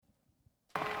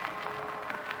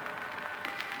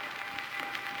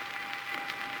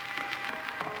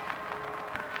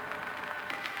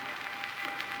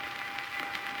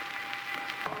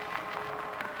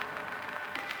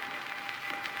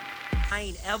I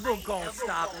ain't ever gonna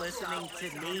stop listening to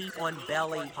Knee on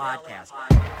Belly podcast.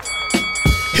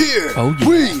 Here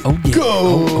we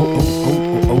go.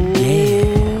 Oh,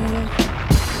 yeah.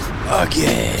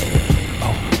 Again.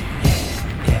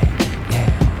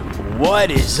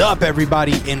 What is up,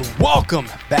 everybody, and welcome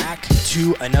back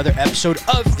to another episode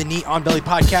of the Knee on Belly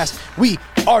podcast. We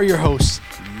are your hosts,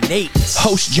 Nate,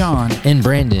 Host John, and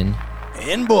Brandon.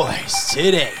 And boys,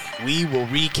 today we will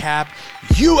recap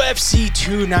UFC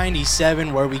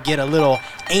 297, where we get a little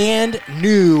and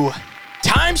new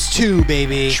 ×2,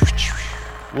 baby.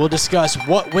 We'll discuss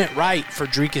what went right for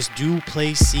Dricus du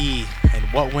Plessis and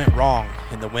what went wrong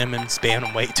in the women's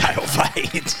bantamweight title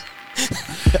fight.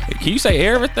 Can you say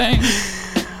everything?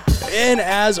 And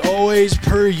as always,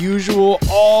 per usual,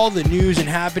 all the news and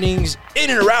happenings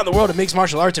in and around the world of mixed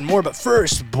martial arts and more. But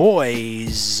first,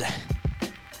 boys,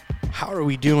 how are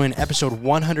we doing? Episode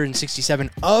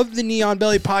 167 of the Knee on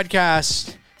Belly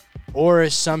podcast, or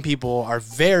as some people are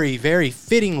very, very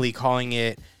fittingly calling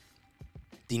it,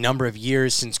 the number of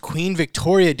years since Queen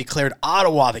Victoria declared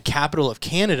Ottawa the capital of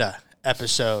Canada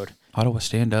episode. Ottawa,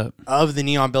 stand up. Of the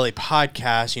Knee on Belly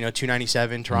podcast,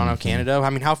 297, Toronto, Canada. I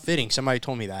mean, how fitting. Somebody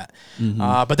told me that.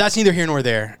 But that's neither here nor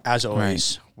there, as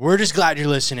always. Right. We're just glad you're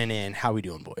listening in. How we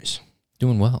doing, boys?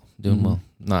 Doing well.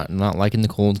 Not liking the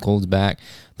cold. Cold's back.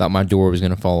 Thought my door was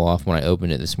going to fall off when I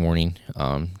opened it this morning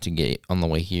to get on the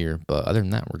way here. But other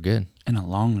than that, we're good. And a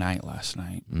long night last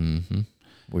night. Mm-hmm.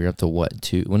 We were up to what,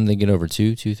 2? When did they get over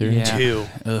 2? 2:30? Yeah. 2.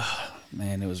 Ugh,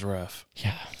 man, it was rough.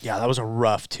 Yeah, that was a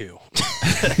rough 2.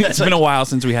 It's been a while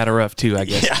since we had a rough 2, I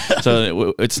guess. Yeah.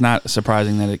 So it's not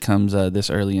surprising that it comes this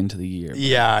early into the year.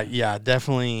 Yeah,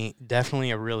 definitely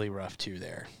a really rough 2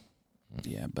 there.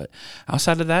 Yeah, but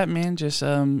outside of that, man, just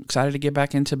excited to get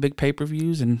back into big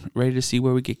pay-per-views and ready to see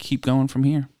where we could keep going from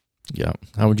here. Yeah.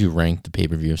 How would you rank the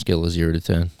pay-per-view scale of 0 to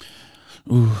 10?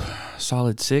 Ooh,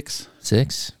 solid 6.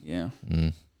 6? Yeah.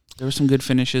 There were some good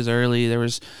finishes early. There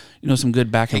was, some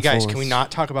good back and forth. Hey guys, can we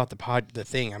not talk about the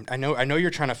thing? I know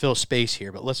you're trying to fill space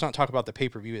here, but let's not talk about the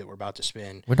pay-per-view that we're about to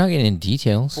spend. We're not getting into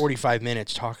details. 45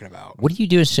 minutes talking about. What do you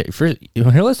do? First,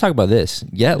 here, let's talk about this.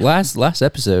 Yeah, last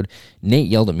episode, Nate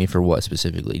yelled at me for what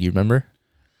specifically? Do you remember?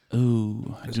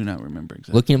 Ooh, I do not remember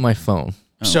exactly. Looking at my phone.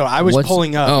 So I was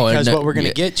pulling up because what we're going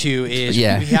to get to is we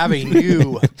have a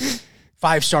new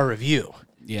 5-star review.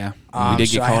 Yeah, we did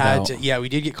get called out. We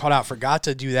did get called out. Forgot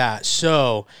to do that.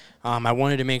 So I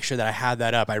wanted to make sure that I had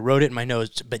that up. I wrote it in my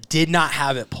notes, but did not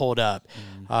have it pulled up.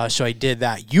 So I did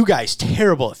that. You guys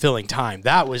terrible at filling time.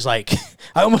 That was like,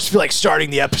 I almost feel like starting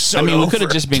the episode over. We could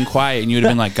have just been quiet and you would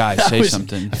have been like, guys, say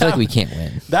something. I feel like we can't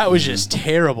win. That was just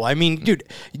terrible. I mean, dude,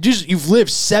 you've lived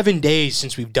 7 days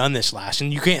since we've done this last,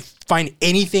 and you can't find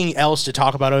anything else to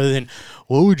talk about other than,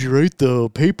 what would you rate the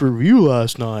pay-per-view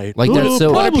last night? Like that's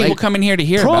so a lot of people come in here to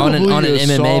hear on an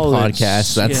MMA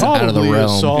podcast. That's out of the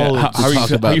realm. How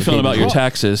are you feeling about your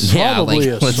taxes? Yeah, let's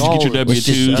get your let's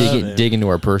just W-2s. dig into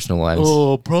our personal lives.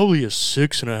 Oh, probably a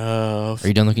 6.5. Are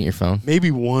you done looking at your phone?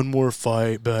 Maybe one more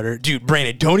fight better. Dude,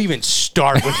 Brandon, don't even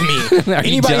start with me.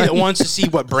 Anybody that wants to see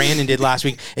what Brandon did last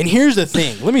week. And here's the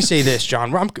thing. Let me say this,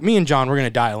 John. Me and John, we're going to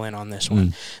dial in on this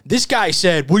one. This guy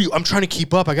said, I'm trying to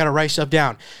keep up. I got to write stuff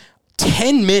down.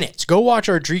 10 minutes. Go watch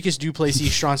our Dricus du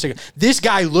Plessis Strong Second. This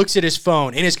guy looks at his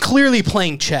phone and is clearly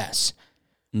playing chess.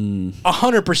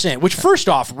 100%. Which, first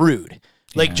off, rude.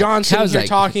 Like, John's sitting here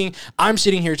talking, I'm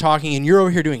sitting here talking, and you're over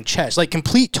here doing chess. Like,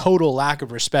 complete, total lack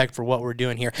of respect for what we're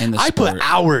doing here. I put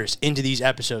hours into these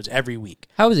episodes every week.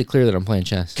 How is it clear that I'm playing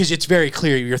chess? Because it's very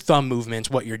clear your thumb movements,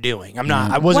 what you're doing.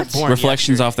 I wasn't born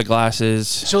Reflections yesterday. off the glasses.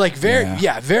 So, like,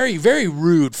 very, very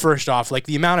rude, first off. Like,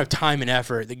 the amount of time and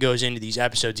effort that goes into these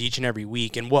episodes each and every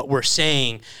week, and what we're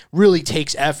saying really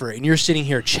takes effort. And you're sitting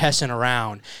here chessing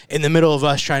around in the middle of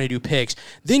us trying to do picks.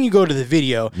 Then you go to the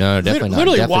video. No, definitely not.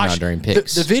 Definitely not during picks.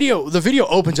 The video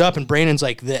opens up and Brandon's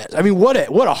like this. I mean, what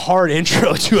a hard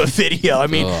intro to a video. I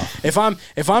mean, if I'm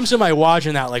somebody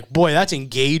watching that, like, boy, that's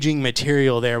engaging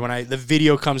material there. When the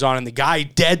video comes on and the guy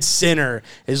dead center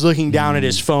is looking down at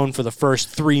his phone for the first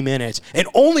 3 minutes and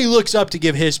only looks up to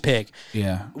give his pick.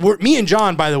 Yeah. Me and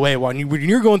John, by the way, when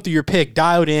you're going through your pick,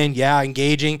 dialed in,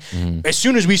 engaging. As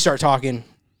soon as we start talking,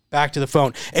 back to the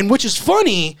phone, and which is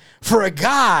funny for a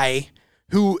guy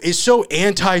who is so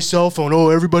anti-cell phone. Oh,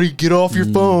 everybody get off your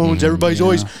phones. Everybody's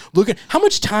always looking. How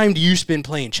much time do you spend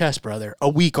playing chess, brother, a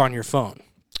week on your phone?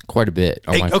 Quite a bit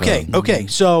on my phone. Okay.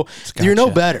 So you're no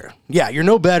better. Yeah, you're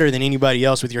no better than anybody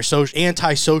else with your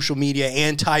anti-social media,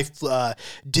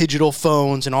 anti-digital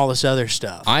phones, and all this other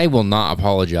stuff. I will not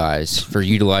apologize for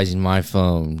utilizing my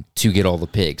phone to get all the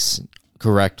picks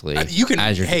correctly. You can,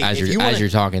 as you're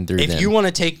talking through them. If you want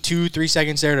to take 2-3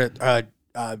 seconds there to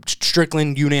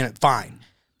Strickland, unanimous, fine.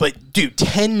 But dude,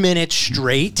 10 minutes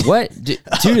straight. What? 2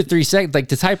 to 3 seconds? Like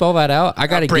to type all that out? I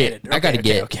gotta get.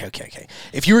 Okay.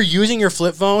 If you were using your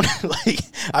flip phone, like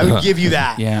I would give you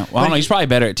that. Yeah. Well, I don't know. He's probably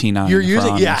better at T9. You're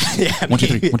using, yeah. 1,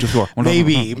 2, 3. 1, 2, 4.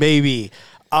 Maybe.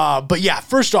 But yeah,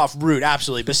 first off, rude,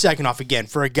 absolutely. But second off, again,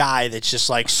 for a guy that's just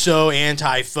like so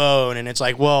anti-phone, and it's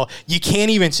like, well, you can't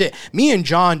even sit. Me and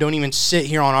John don't even sit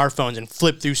here on our phones and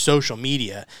flip through social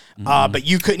media. But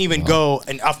you couldn't even go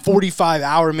a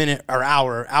 45-hour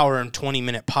and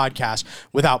 20-minute podcast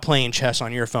without playing chess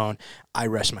on your phone. I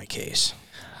rest my case.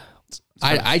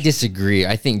 I disagree.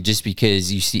 I think just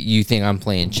because you think I'm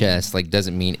playing chess, like,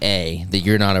 doesn't mean that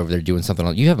you're not over there doing something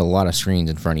else. You have a lot of screens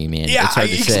in front of you, man. Yeah, it's hard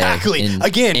to exactly. say.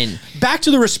 Again, back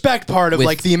to the respect part of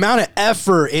like the amount of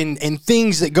effort and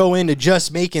things that go into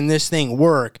just making this thing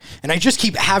work. And I just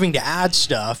keep having to add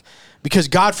stuff. Because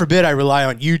God forbid I rely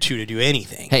on you two to do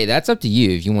anything. Hey, that's up to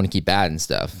you if you want to keep adding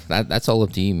stuff. That's all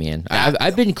up to you, man.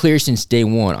 I've been clear since day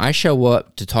one. I show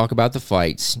up to talk about the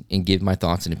fights and give my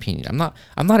thoughts and opinion.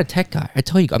 I'm not a tech guy. I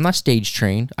tell you, I'm not stage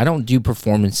trained. I don't do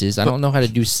performances. I don't know how to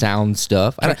do sound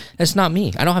stuff. That's not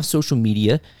me. I don't have social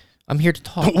media. I'm here to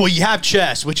talk. Well, you have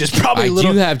chess, which is probably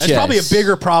that's probably a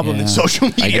bigger problem than social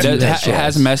media. It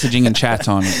has messaging and chats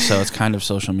on it, so it's kind of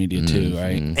social media too,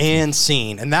 right? And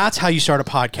scene. And that's how you start a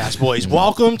podcast, boys.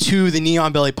 Welcome to the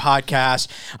Neon Belly podcast.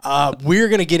 We're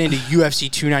going to get into UFC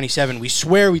 297. We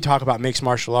swear we talk about mixed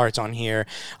martial arts on here.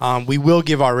 We will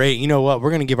give our rating. You know what?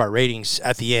 We're going to give our ratings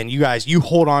at the end. You guys, you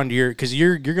hold on to because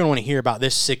you're going to want to hear about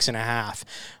this 6.5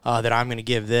 that I'm going to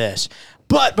give this.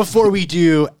 But before we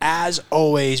do, as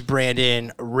always,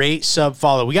 Brandon, rate, sub,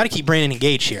 follow. We got to keep Brandon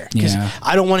engaged here because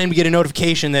I don't want him to get a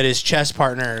notification that his chess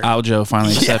partner Aljo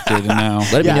finally accepted. And now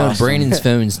let me know Brandon's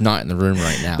phone's not in the room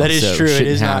right now. That is true. It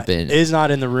is happen. It is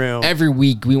not in the room. Every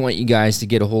week, we want you guys to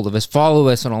get a hold of us. Follow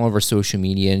us on all of our social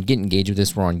media and get engaged with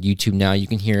us. We're on YouTube now. You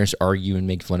can hear us argue and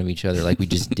make fun of each other like we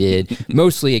just did,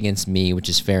 mostly against me, which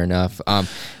is fair enough.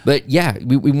 But yeah,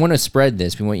 we want to spread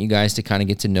this. We want you guys to kind of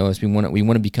get to know us. We want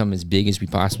to become as big as we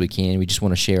possibly can. We just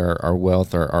want to share our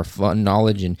wealth, our fun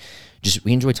knowledge, and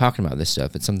we enjoy talking about this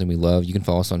stuff. It's something we love. You can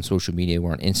follow us on social media.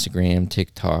 We're on Instagram,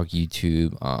 TikTok,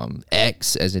 YouTube,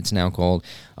 X, as it's now called,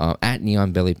 at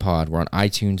Neon Belly Pod. We're on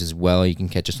iTunes as well. You can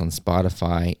catch us on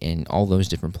Spotify and all those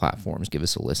different platforms. Give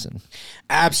us a listen.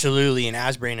 Absolutely. And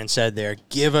as Brandon said there,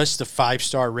 give us the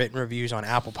 5-star written reviews on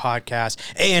Apple Podcasts.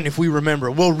 And if we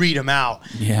remember, we'll read them out.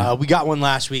 Yeah. We got one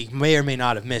last week. May or may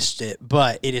not have missed it,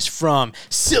 but it is from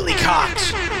Silly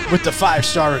Cox with the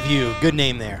 5-star review. Good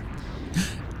name there.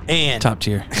 And top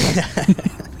tier.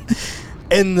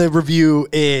 And the review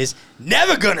is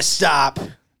Never Gonna Stop.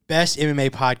 Best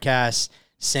MMA podcast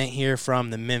sent here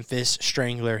from the Memphis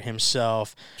Strangler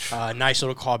himself. Nice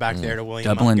little callback there to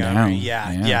William Doubling Montgomery.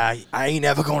 down. Yeah. I ain't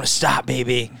never gonna stop,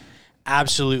 baby.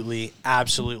 Absolutely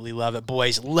love it,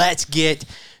 boys. Let's get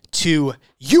to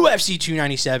UFC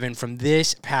 297 from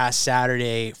this past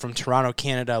Saturday from Toronto,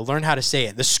 Canada. Learn how to say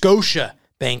it. The Scotia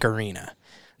Bank Arena.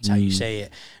 That's how you say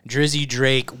it. Drizzy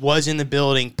Drake was in the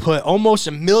building, put almost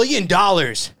 $1 million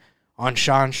on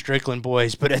Sean Strickland,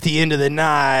 boys. But at the end of the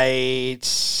night...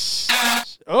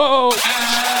 Oh!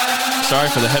 Sorry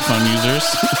for the headphone users.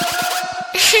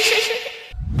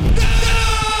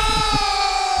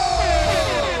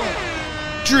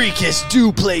 Dricus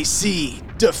du Plessis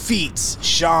defeats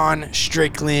Sean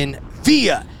Strickland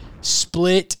via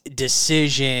split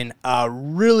decision. A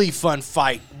really fun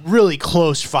fight. Really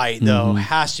close fight, though,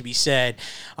 has to be said.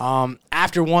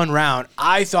 After one round,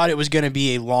 I thought it was going to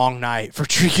be a long night for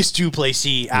Dricus du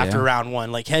Plessis after round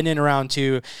one. Like, heading into round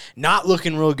two, not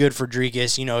looking real good for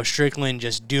Dricus. You know, Strickland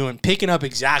just picking up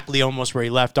exactly almost where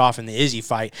he left off in the Izzy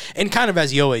fight, and kind of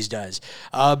as he always does.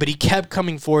 But he kept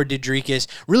coming forward to Dricus,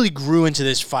 really grew into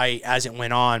this fight as it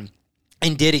went on.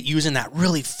 And did it using that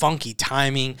really funky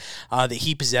timing that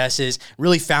he possesses.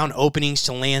 Really found openings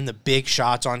to land the big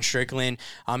shots on Strickland.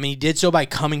 And he did so by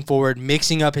coming forward,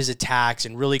 mixing up his attacks,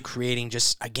 and really creating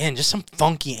just some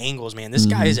funky angles, man. This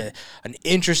guy is an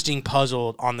interesting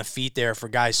puzzle on the feet there for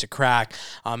guys to crack.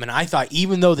 And I thought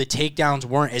even though the takedowns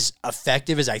weren't as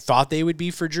effective as I thought they would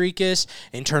be for Dricus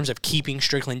in terms of keeping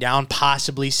Strickland down,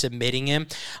 possibly submitting him,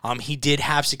 he did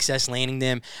have success landing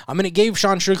them. And it gave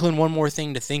Sean Strickland one more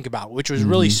thing to think about, which was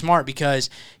really smart because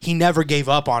he never gave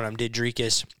up on him, did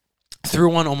Dricus. Threw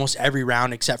one almost every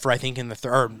round except for I think in the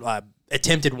third,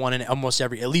 attempted one in almost at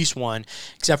least one,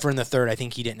 except for in the third, I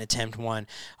think he didn't attempt one.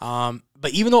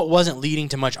 But even though it wasn't leading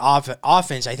to much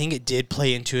offense, I think it did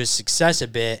play into his success a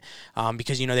bit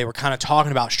because, they were kind of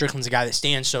talking about Strickland's a guy that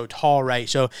stands so tall, right?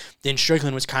 So then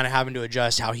Strickland was kind of having to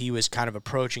adjust how he was kind of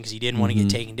approaching because he didn't want to get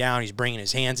taken down. He's bringing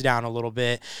his hands down a little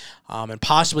bit. And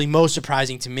possibly most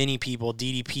surprising to many people,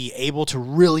 DDP able to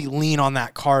really lean on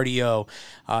that cardio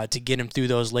to get him through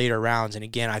those later rounds. And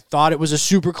again, I thought it was a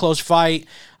super close fight.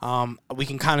 We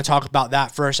can kind of talk about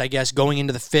that first, I guess. Going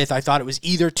into the fifth, I thought it was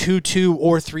either 2-2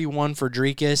 or 3-1 for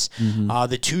Dricus.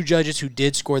 The two judges who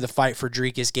did score the fight for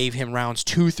Dricus gave him rounds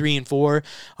 2, 3, and 4.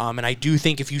 And I do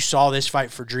think if you saw this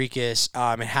fight for Dricus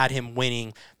and had him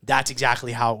winning, that's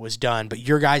exactly how it was done. But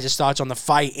your guys' thoughts on the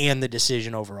fight and the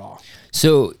decision overall?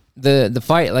 So the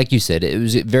fight, like you said, it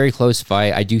was a very close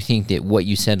fight. I do think that what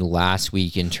you said last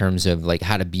week in terms of like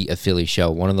how to beat a Philly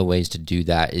shell, one of the ways to do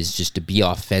that is just to be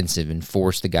offensive and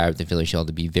force the guy with the Philly shell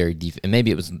to be very deep. And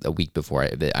maybe it was a week before,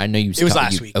 but I know you. It was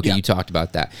last week. Okay, yeah. You talked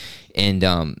about that. And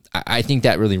I think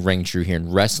that really rang true here.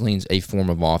 And wrestling's a form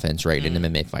of offense, right, in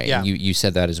an MMA fight. Yeah. And you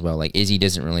said that as well. Like, Izzy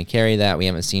doesn't really carry that. We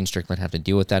haven't seen Strickland have to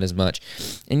deal with that as much.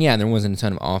 And, yeah, there wasn't a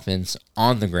ton of offense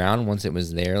on the ground once it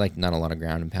was there. Like, not a lot of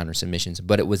ground and pounder submissions.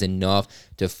 But it was enough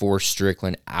to force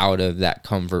Strickland out of that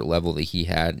comfort level that he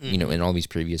had, in all these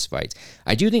previous fights.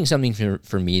 I do think something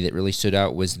for me that really stood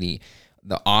out was the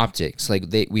optics. Like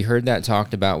we heard that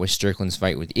talked about with Strickland's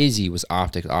fight with Izzy was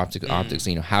optics. How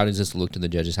does this look to the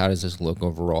judges? How does this look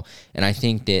overall? And I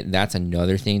think that that's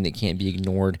another thing that can't be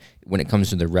ignored when it comes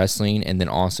to the wrestling, and then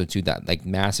also to that like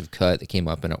massive cut that came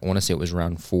up. And I want to say it was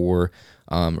round 4,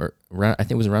 I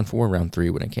think it was round 4 or round 3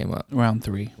 when it came up. Round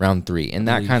 3. And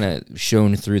that kind of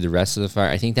shone through the rest of the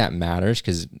fight. I think that matters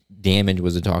because damage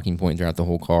was a talking point throughout the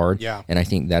whole card. Yeah. And I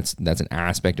think that's an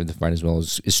aspect of the fight as well.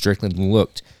 As Strickland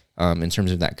looked. In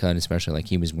terms of that cut, especially like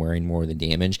he was wearing more of the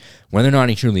damage. Whether or not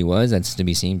he truly was, that's to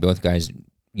be seen. Both guys,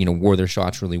 wore their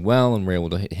shots really well and were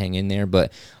able to hang in there.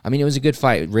 But, I mean, it was a good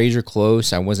fight. Razor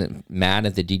close. I wasn't mad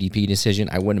at the DDP decision.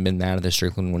 I wouldn't have been mad at the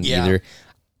Strickland one either.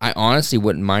 I honestly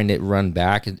wouldn't mind it run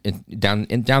back down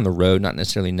the road, not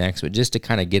necessarily next, but just to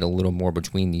kind of get a little more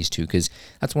between these two, because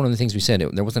that's one of the things we said.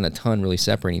 There wasn't a ton really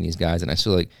separating these guys, and I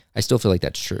still feel like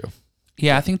that's true.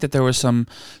 Yeah, I think that there was some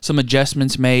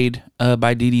adjustments made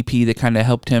by DDP that kind of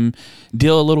helped him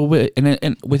deal a little bit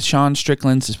and with Sean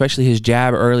Strickland's, especially his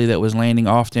jab early that was landing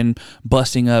often,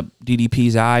 busting up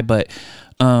DDP's eye. But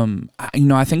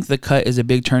I think the cut is a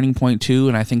big turning point too,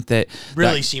 and I think that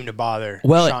really seemed to bother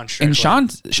Sean Strickland.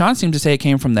 And Sean seemed to say it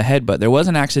came from the headbutt. There was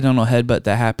an accidental headbutt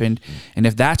that happened, and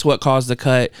if that's what caused the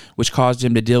cut, which caused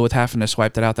him to deal with having to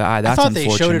swipe that out the eye, that's unfortunate. I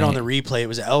thought they showed it on the replay. It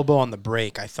was an elbow on the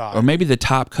break, I thought. Or maybe the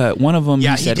top cut. One of them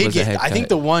he said did was a head I cut. think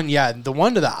the one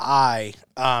to the eye,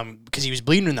 because he was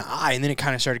bleeding in the eye, and then it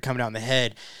kind of started coming down the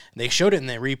head. They showed it in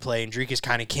the replay, and Dricus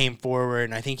kind of came forward,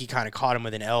 and I think he kind of caught him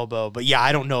with an elbow. But yeah,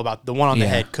 I don't know about the one on the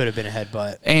head. Could have been a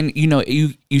headbutt. And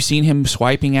you seen him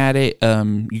swiping at it.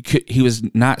 He was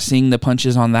not seeing the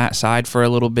punches on that side for a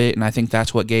little bit, and I think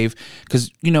that's what gave. Because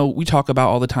we talk about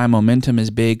all the time, momentum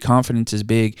is big, confidence is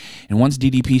big, and once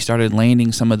DDP started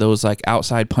landing some of those like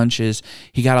outside punches,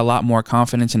 he got a lot more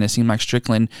confidence, and it seemed like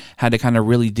Strickland had to kind of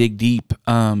really dig deep.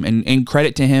 And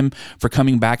credit to him for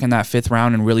coming back in that 5th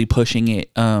round and really pushing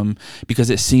it.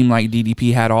 Because it seemed like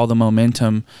DDP had all the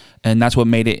momentum, and that's what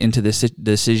made it into this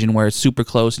decision where it's super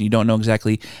close and you don't know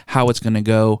exactly how it's going to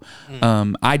go.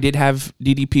 I did have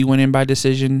DDP winning by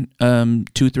decision 2,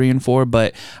 3, and 4,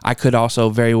 but I could also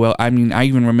very well. I mean, I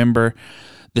even remember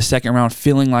the second round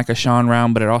feeling like a Sean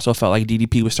round, but it also felt like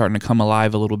DDP was starting to come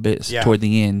alive a little bit toward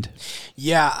the end.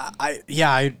 Yeah,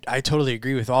 I totally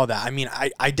agree with all that. I mean,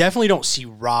 I definitely don't see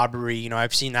robbery.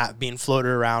 I've seen that being floated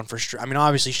around for. I mean,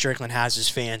 obviously Strickland has his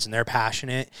fans and they're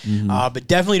passionate, but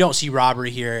definitely don't see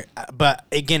robbery here. But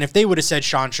again, if they would have said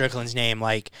Sean Strickland's name,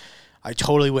 like, I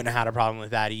totally wouldn't have had a problem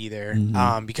with that either.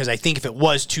 Because I think if it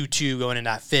was 2-2 going into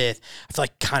that 5th, I feel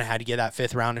like kind of had to get that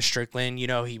 5th round to Strickland.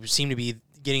 He seemed to be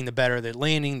getting the better of the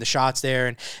landing, the shots there.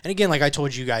 And again, like I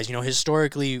told you guys,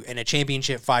 historically in a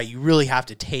championship fight, you really have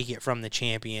to take it from the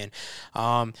champion,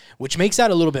 which makes that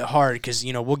a little bit hard because,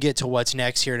 we'll get to what's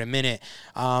next here in a minute.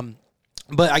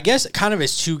 But I guess kind of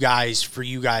as two guys for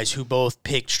you guys who both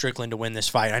picked Strickland to win this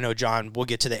fight. I know, John, we'll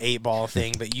get to the 8-ball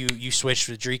thing, but you switched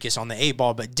with Dricus on the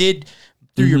 8-ball, but did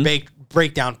through your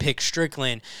breakdown pick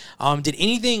Strickland. Did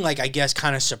anything, like, I guess,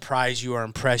 kind of surprise you or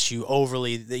impress you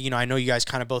overly? That, you know, I know you guys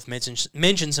kind of both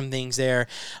mentioned some things there,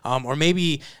 or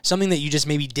maybe something that you just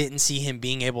maybe didn't see him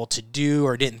being able to do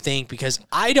or didn't think, because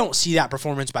I don't see that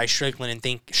performance by Strickland and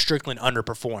think Strickland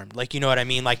underperformed. Like, you know what I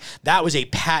mean? Like, that was a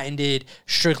patented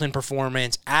Strickland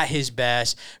performance at his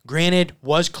best. Granted,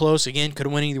 was close, again, could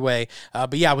have went either way.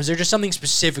 But yeah, was there just something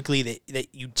specifically that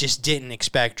you just didn't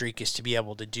expect Dricus to be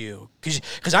able to do?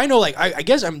 Because I know, like, I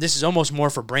guess this is almost more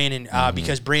for Brandon,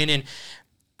 because Brandon,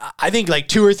 I think like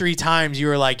 2 or 3 times you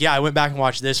were like, yeah, I went back and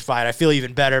watched this fight. I feel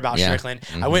even better about Strickland.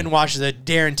 I went and watched the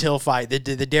Darren Till fight, the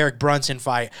Derek Brunson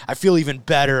fight. I feel even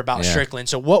better about Strickland.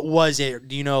 So what was it?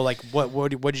 Do you know, like, what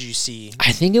did you see?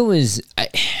 I think it was...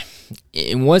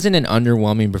 it wasn't an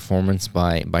underwhelming performance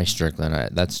by Strickland.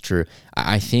 That's true.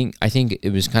 I think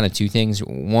it was kind of 2 things.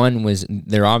 One was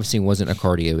there obviously wasn't a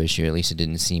cardio issue. At least it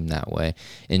didn't seem that way.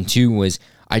 And 2 was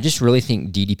I just really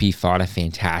think DDP fought a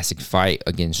fantastic fight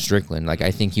against Strickland. Like,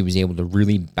 I think he was able to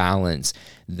really balance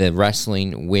the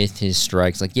wrestling with his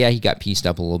strikes. Like, yeah, he got pieced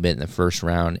up a little bit in the first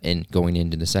round and going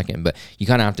into the second, but you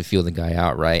kind of have to feel the guy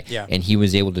out, right? Yeah. And he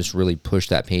was able to just really push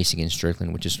that pace against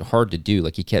Strickland, which is hard to do.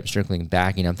 Like, he kept Strickland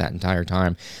backing up that entire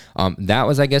time. That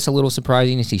was, I guess, a little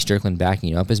surprising to see Strickland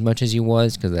backing up as much as he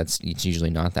was, because it's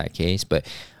usually not that case. But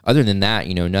other than that,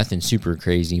 you know, nothing super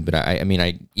crazy. But I mean,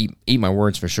 I eat my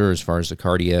words for sure as far as the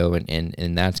cardio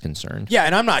and that's concerned. Yeah,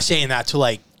 and I'm not saying that to,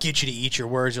 like, get you to eat your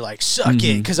words or, like, suck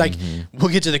it, because, like, we'll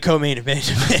get to the co-main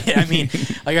event. I mean,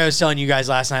 like I was telling you guys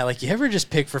last night, like, you ever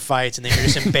just pick for fights and then you're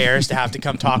just embarrassed to have to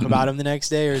come talk about them the next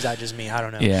day, or is that just me? I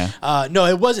don't know. Yeah. No,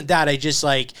 it wasn't that. I just,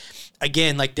 like,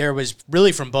 again, like, there was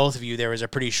really, from both of you, there was a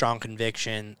pretty strong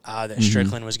conviction that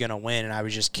Strickland was going to win, and I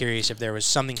was just curious if there was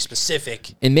something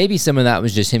specific. And maybe some of that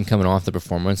was just him coming off the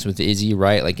performance with Izzy,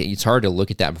 right? Like, it's hard to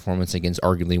look at that performance against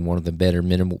arguably one of the better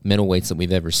middleweights that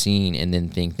we've ever seen and then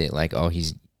think that, like, oh,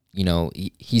 he's going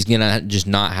to just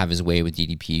not have his way with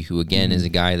DDP, who, again, is a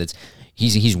guy that's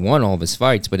he's won all of his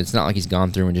fights, but it's not like he's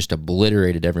gone through and just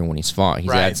obliterated everyone he's fought.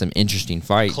 He's had some interesting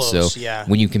fights. Close, so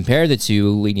when you compare the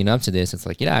two leading up to this, it's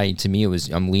like, yeah, to me,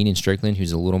 I'm leaning Strickland,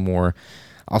 who's a little more,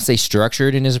 I'll say,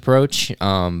 structured in his approach.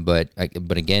 But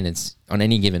again, it's on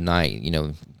any given night, you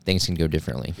know, things can go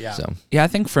differently. Yeah. So I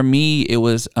think for me, it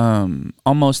was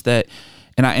almost that.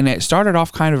 And it started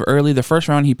off kind of early. The first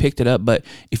round, he picked it up. But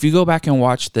if you go back and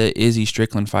watch the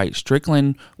Izzy-Strickland fight,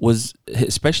 Strickland was,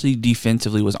 especially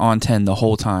defensively, was on 10 the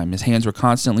whole time. His hands were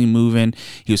constantly moving.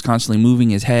 He was constantly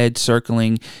moving his head,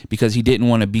 circling, because he didn't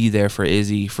want to be there for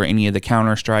Izzy for any of the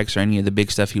counter strikes or any of the big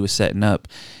stuff he was setting up.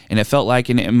 And it felt like,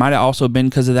 and it might have also been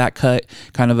because of that cut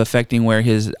kind of affecting where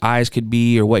his eyes could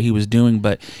be or what he was doing,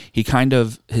 but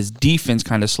his defense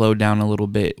kind of slowed down a little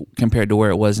bit compared to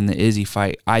where it was in the Izzy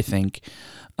fight, I think.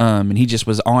 And he just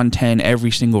was on 10 every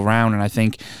single round. And I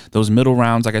think those middle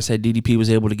rounds, like I said, DDP was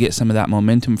able to get some of that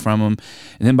momentum from him.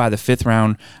 And then by the 5th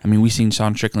round, I mean, we seen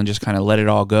Sean Strickland just kind of let it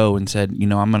all go and said, you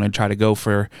know, I'm going to try to go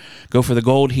for the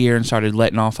gold here, and started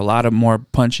letting off a lot of more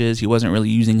punches. He wasn't really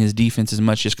using his defense as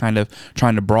much, just kind of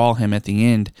trying to brawl him at the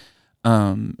end.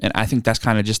 And I think that's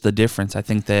kind of just the difference. I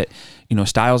think that, you know,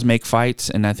 styles make fights,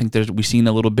 and I think we've seen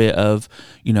a little bit of,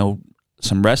 you know,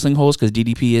 some wrestling holes, because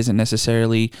DDP isn't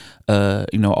necessarily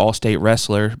all-state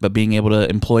wrestler, but being able to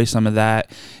employ some of that,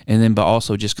 and then but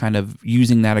also just kind of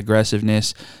using that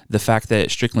aggressiveness, the fact that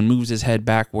Strickland moves his head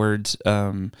backwards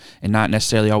and not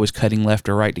necessarily always cutting left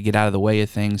or right to get out of the way of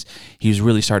things. He was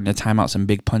really starting to time out some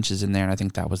big punches in there, and I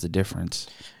think that was the difference.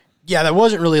 Yeah, that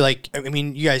wasn't really, like, I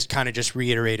mean, you guys kind of just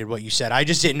reiterated what you said. I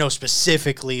just didn't know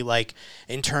specifically, like,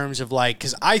 in terms of, like,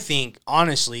 because I think,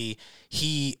 honestly,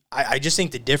 I just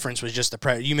think the difference was just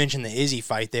you mentioned the Izzy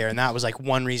fight there, and that was, like,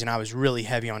 one reason I was really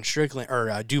heavy on Strickland,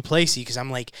 or Du Plessis, because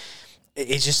I'm like,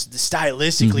 it's just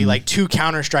stylistically, like, 2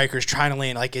 counter strikers trying to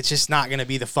land, like, it's just not going to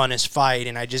be the funnest fight,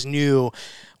 and I just knew,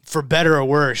 for better or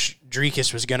worse,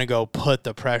 Dricus was going to go put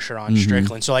the pressure on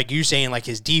Strickland. So, like you saying, like,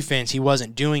 his defense, he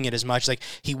wasn't doing it as much. Like,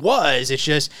 he was. It's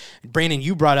just, Brandon,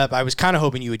 you brought up, I was kind of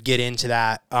hoping you would get into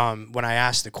that when I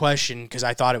asked the question, because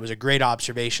I thought it was a great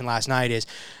observation last night, is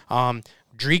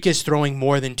Dricus throwing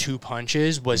more than 2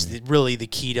 punches was really the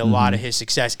key to a lot of his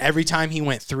success. Every time he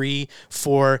went 3,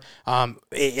 4,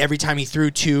 every time he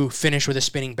threw 2, finished with a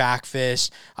spinning back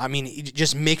fist. I mean,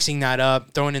 just mixing that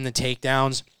up, throwing in the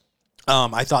takedowns.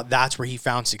 I thought that's where he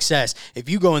found success. If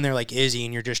you go in there like Izzy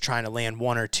and you're just trying to land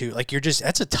one or two, like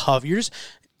that's a tough.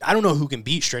 I don't know who can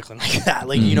beat Strickland like that.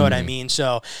 Like, you know what I mean?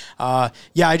 So,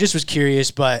 yeah, I just was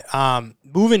curious, but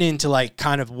moving into like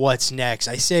kind of what's next,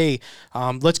 I say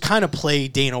let's kind of play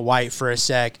Dana White for a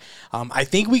sec. I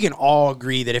think we can all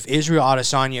agree that if Israel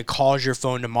Adesanya calls your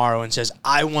phone tomorrow and says,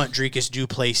 I want Dricus du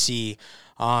Plessis,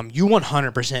 you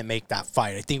 100% make that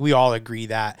fight. I think we all agree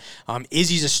that.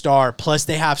 Izzy's a star, plus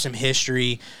they have some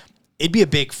history. It'd be a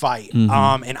big fight. And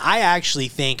I actually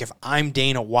think if I'm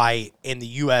Dana White in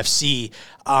the UFC,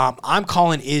 I'm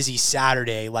calling Izzy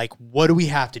Saturday. Like, what do we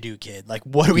have to do, kid? Like,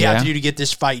 what do we have to do to get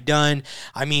this fight done?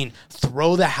 I mean,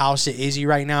 throw the house at Izzy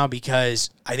right now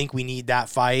because I think we need that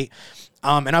fight.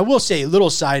 And I will say, a little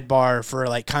sidebar for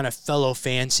like kind of fellow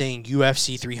fans saying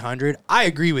UFC 300. I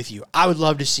agree with you. I would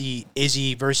love to see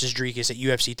Izzy versus Dricus at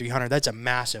UFC 300. That's a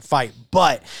massive fight.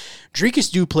 But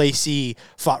Dricus du Plessis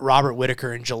fought Robert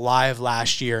Whittaker in July of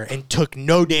last year and took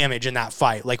no damage in that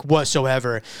fight, like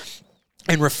whatsoever.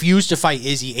 And refused to fight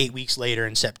Izzy 8 weeks later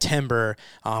in September,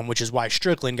 which is why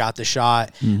Strickland got the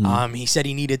shot. He said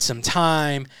he needed some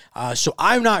time. So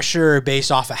I'm not sure,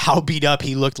 based off of how beat up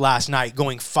he looked last night,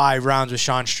 going 5 rounds with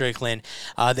Sean Strickland,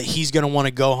 that he's going to want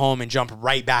to go home and jump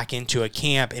right back into a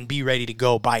camp and be ready to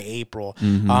go by April,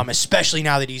 especially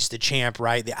now that he's the champ,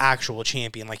 right? The actual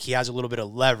champion. Like, he has a little bit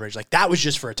of leverage. Like, that was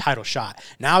just for a title shot.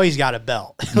 Now he's got a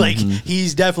belt. Like,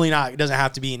 he's definitely doesn't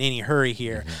have to be in any hurry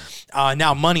here.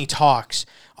 Now, money talks,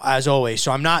 as always.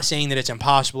 So I'm not saying that it's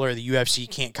impossible or the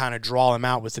UFC can't kind of draw him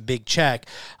out with a big check,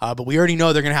 but we already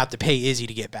know they're going to have to pay Izzy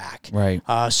to get back. Right.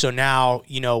 So now,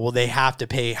 will they have to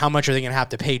pay? How much are they going to have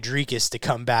to pay Dricus to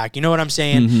come back? You know what I'm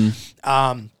saying?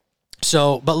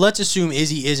 But let's assume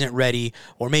Izzy isn't ready,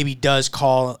 or maybe does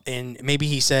call and maybe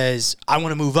he says, I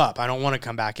want to move up. I don't want to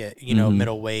come back at,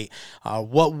 middleweight.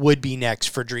 What would be next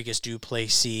for Dricus du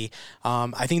Plessis?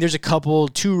 I think there's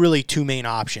two main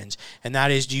options. And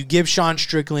that is, do you give Sean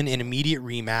Strickland an immediate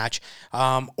rematch?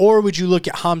 Or would you look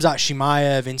at Khamzat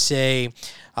Chimaev and say,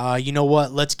 you know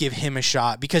what, let's give him a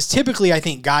shot? Because typically I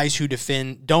think guys who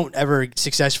don't ever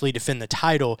successfully defend the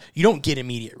title, you don't get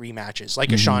immediate rematches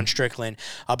like a Sean Strickland.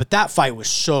 But that fight was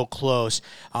so close.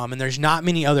 And there's not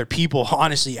many other people,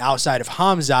 honestly, outside of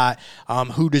Khamzat,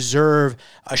 who deserve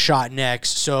a shot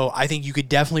next. So I think you could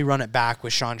definitely run it back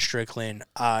with Sean Strickland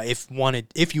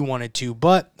if you wanted to.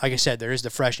 But like I said, there is the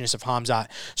freshness of Khamzat.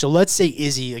 So let's say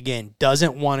Izzy, again,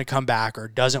 doesn't want to come back or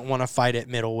doesn't want to fight at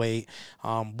middleweight.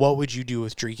 What would you do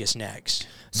with Dricus next?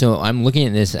 So I'm looking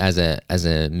at this as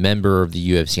a member of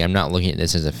the UFC. I'm not looking at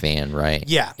this as a fan, right?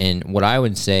 Yeah. And what I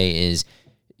would say is,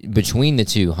 between the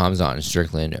two, Khamzat and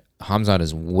Strickland, Khamzat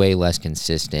is way less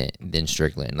consistent than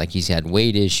Strickland. Like, he's had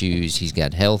weight issues, he's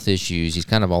got health issues, he's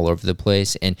kind of all over the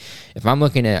place. And if I'm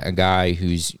looking at a guy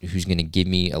who's going to give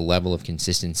me a level of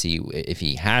consistency, if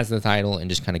he has the title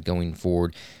and just kind of going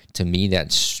forward, to me,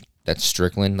 that's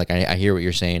Strickland. Like, I hear what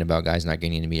you're saying about guys not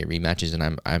getting immediate rematches,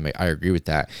 and I agree with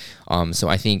that. So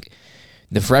I think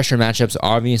the fresher matchups,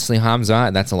 obviously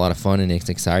Khamzat, that's a lot of fun and it's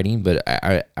exciting, but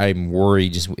I'm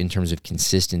worried just in terms of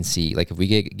consistency. Like, if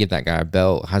we give that guy a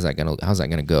belt, how's that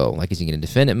gonna go? Like, is he gonna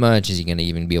defend it much? Is he gonna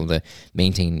even be able to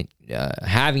maintain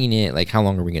having it? Like, how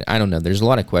long are we gonna? I don't know. There's a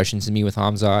lot of questions to me with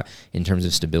Khamzat in terms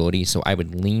of stability. So I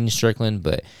would lean Strickland,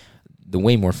 but the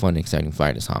way more fun and exciting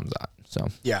fight is Khamzat. So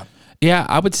yeah. Yeah,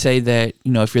 I would say that,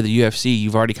 if you're the UFC,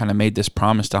 you've already kind of made this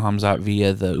promise to Khamzat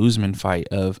via the Usman fight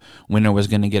of winner was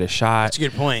going to get a shot. That's a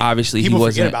good point. Obviously, people he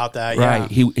wasn't, forget about that. Right.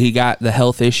 Yeah. He got the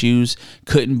health issues,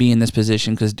 couldn't be in this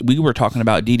position because we were talking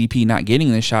about DDP not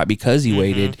getting the shot because he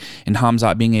waited, and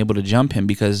Khamzat being able to jump him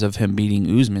because of him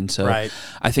beating Usman. So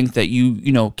I think that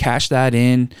you cash that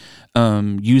in.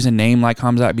 Use a name like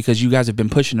Khamzat because you guys have been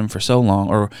pushing him for so long,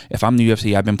 or if I'm the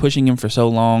UFC, I've been pushing him for so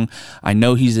long. I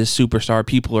know he's this superstar.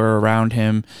 People are around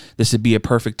him. This would be a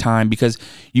perfect time because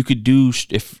you could do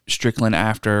if Strickland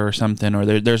after or something,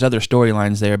 or there's other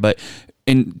storylines there. But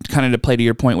in kind of to play to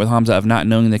your point with Khamzat of not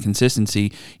knowing the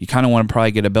consistency, you kind of want to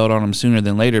probably get a belt on him sooner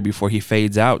than later before he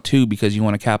fades out too, because you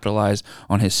want to capitalize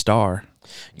on his star.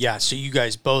 Yeah. So you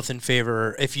guys both in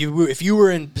favor, if you were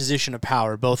in position of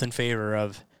power, both in favor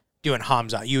of doing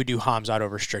Khamzat, you would do Khamzat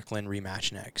over Strickland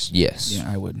rematch next. Yes.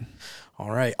 Yeah, I would. All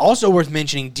right. Also worth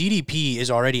mentioning, DDP is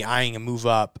already eyeing a move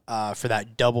up for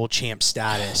that double champ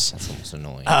status. That's almost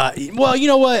annoying. Well, you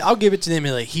know what? I'll give it to them.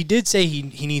 Like, he did say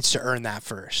he needs to earn that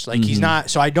first. Like, he's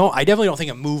not. So I definitely don't think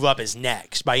a move up is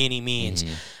next by any means.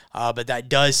 But that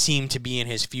does seem to be in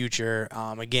his future.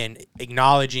 Again,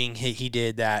 acknowledging he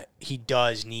did that. He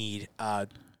does need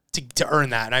to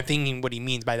earn that. And I'm thinking what he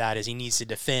means by that is he needs to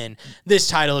defend this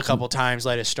title a couple times,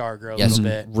 let his star grow a little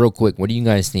bit. Real quick, what do you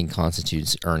guys think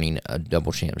constitutes earning a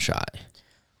double champ shot?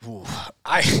 Ooh,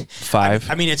 5.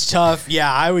 I mean, it's tough.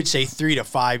 Yeah, I would say 3 to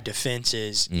 5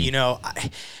 defenses.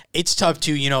 It's tough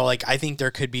too. Like I think there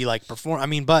could be like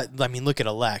look at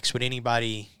Alex. Would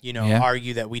anybody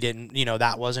argue that we didn't?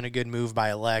 That wasn't a good move by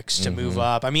Alex to move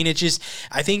up. I mean,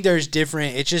 I think there's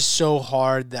different. It's just so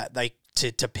hard that like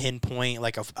to pinpoint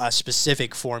like a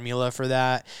specific formula for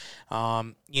that.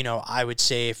 I would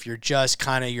say if you're just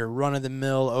kind of your run of the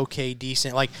mill, okay,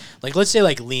 decent, like let's say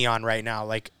like Leon right now,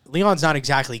 like Leon's not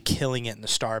exactly killing it in the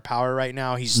star power right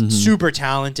now. He's super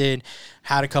talented,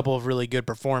 had a couple of really good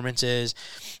performances.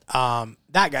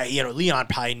 That guy, Leon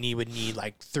probably would need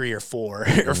like 3 or 4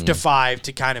 or to 5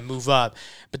 to kind of move up.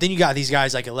 But then you got these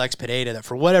guys like Alex Pineda that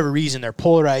for whatever reason they're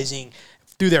polarizing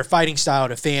through their fighting style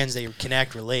to fans. They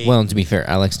connect, relate. Well, and to be fair,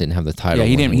 Alex didn't have the title. Yeah,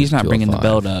 he didn't. He's not bringing the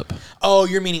belt up. Oh,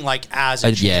 you're meaning like as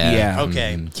a champion. Yeah.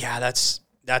 Okay. Yeah, that's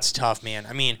tough, man.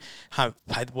 I mean,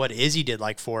 what Izzy did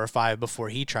like 4 or 5 before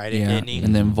he tried it, didn't he?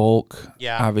 And then Volk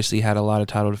obviously had a lot of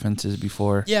title defenses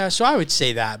before. Yeah, so I would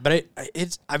say that, but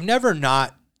I've never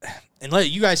not, and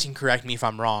you guys can correct me if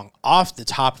I'm wrong, off the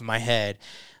top of my head,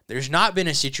 there's not been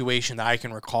a situation that I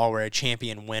can recall where a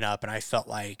champion went up and I felt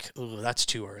like, ooh, that's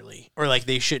too early, or like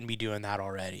they shouldn't be doing that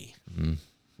already.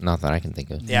 Not that I can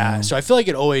think of. Yeah, so I feel like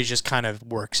it always just kind of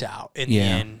works out in the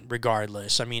end,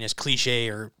 regardless. I mean, as cliche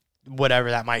or whatever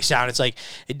that might sound, it's like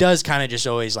it does kind of just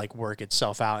always like work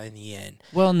itself out in the end.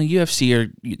 Well, in the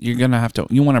UFC, you're gonna have to,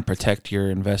 you want to protect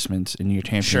your investments and your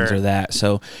champions or that,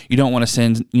 so you don't want to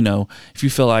send, if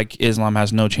you feel like Islam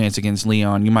has no chance against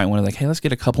Leon, you might want to like, hey, let's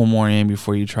get a couple more in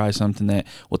before you try something that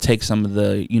will take some of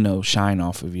the shine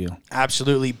off of you.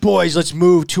 Absolutely. Boys, let's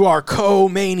move to our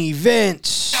co-main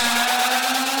event.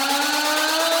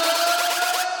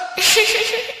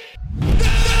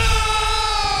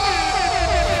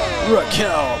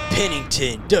 Raquel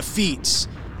Pennington defeats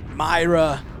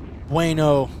Mayra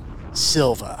Bueno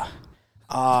Silva.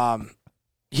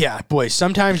 Yeah, boys,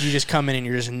 sometimes you just come in and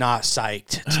you're just not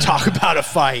psyched to talk about a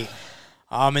fight.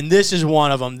 And this is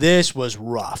one of them. This was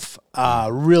rough,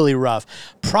 really rough.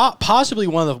 Possibly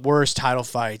one of the worst title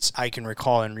fights I can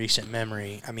recall in recent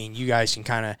memory. I mean, you guys can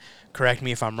kind of correct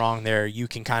me if I'm wrong there. You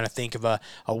can kind of think of a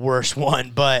worse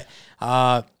one, but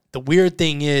the weird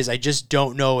thing is I just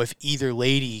don't know if either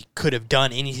lady could have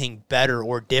done anything better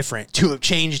or different to have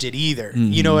changed it either.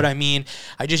 You know what I mean?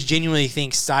 I just genuinely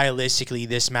think stylistically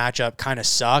this matchup kind of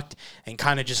sucked and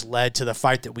kind of just led to the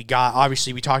fight that we got.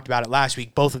 Obviously, we talked about it last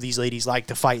week. Both of these ladies like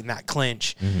to fight in that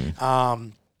clinch.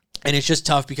 And it's just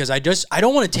tough because I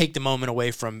don't want to take the moment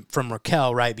away from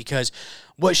Raquel, right? Because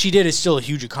what she did is still a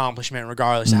huge accomplishment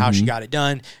regardless of how she got it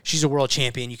done. She's a world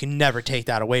champion. You can never take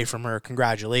that away from her.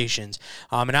 Congratulations.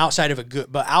 And outside of a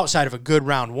good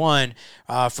round one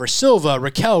for Silva,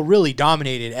 Raquel really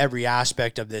dominated every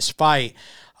aspect of this fight.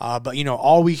 But,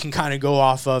 all we can kind of go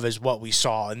off of is what we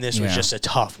saw, and this was just a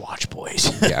tough watch,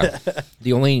 boys. Yeah.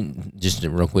 The only, just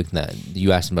real quick, that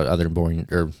you asked about other boring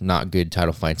or not good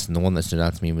title fights, and the one that stood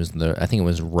out to me was I think it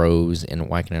was Rose and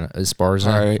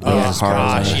Esparza. Oh,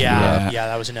 gosh, yeah,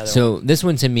 that was another one. So this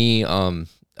one to me,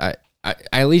 I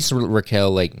at least Raquel,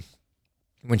 like,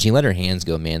 when she let her hands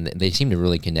go, man, they seemed to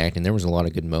really connect, and there was a lot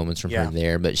of good moments from her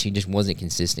there, but she just wasn't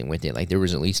consistent with it. Like, there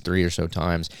was at least 3 or so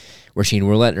times where she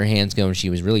would let her hands go, and she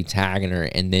was really tagging her,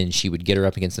 and then she would get her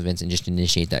up against the fence and just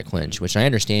initiate that clinch, which I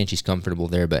understand she's comfortable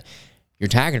there, but you're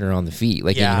tagging her on the feet.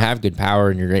 Like, you have good power,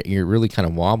 and you're really kind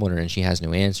of wobbling her, and she has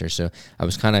no answer. So I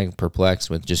was kind of perplexed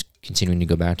with just continuing to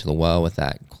go back to the well with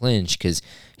that clinch, because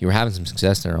you were having some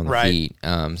success there on the feet.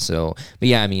 But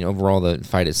yeah, I mean, overall, the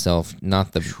fight itself,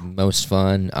 not the most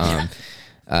fun.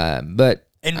 But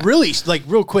And really, like,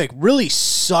 real quick, really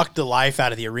sucked the life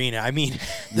out of the arena. I mean,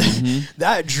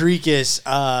 that Dricus,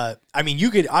 I mean, you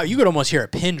could almost hear a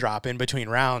pin drop in between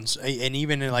rounds. And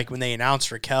even in, like, when they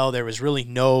announced Raquel, there was really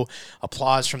no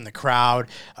applause from the crowd.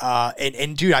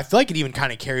 And dude, I feel like it even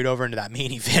kind of carried over into that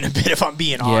main event a bit, if I'm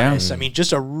being honest. I mean,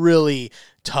 just a really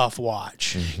tough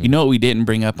watch. You know what we didn't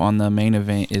bring up on the main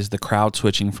event is the crowd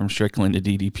switching from Strickland to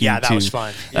DDP. Yeah, that was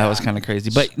fun. That was kind of crazy.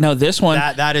 But no, this one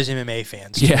that is MMA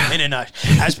fans. Yeah, in a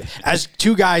nutshell. As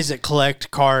two guys that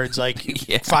collect cards like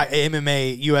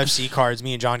MMA, UFC cards,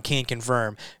 me and John can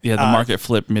confirm. Yeah, the market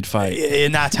flipped mid-fight,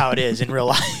 and that's how it is in real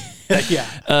life.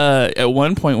 At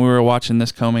one point, we were watching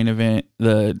this co-main event.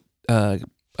 The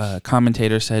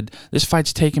commentator said, "This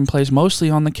fight's taking place mostly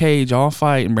on the cage, all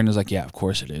fight." And Brenda's like, "Yeah, of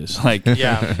course it is." Like, you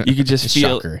could just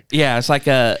feel. Shocker. Yeah, it's like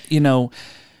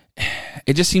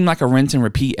it just seemed like a rinse and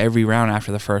repeat every round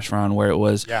after the first round, where it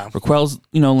was Raquel's,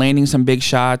 landing some big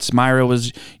shots. Myra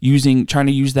was trying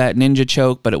to use that ninja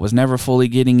choke, but it was never fully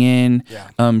getting in.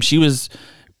 She was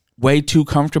way too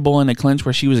comfortable in a clinch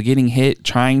where she was getting hit,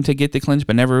 trying to get the clinch,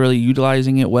 but never really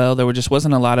utilizing it well. There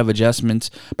wasn't a lot of adjustments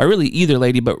by really either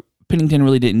lady, but Pennington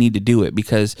really didn't need to do it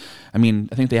because, I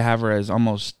think they have her as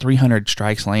almost 300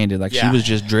 strikes landed. Like she was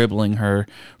just dribbling her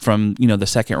from, the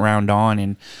second round on.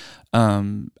 And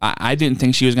I didn't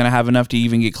think she was going to have enough to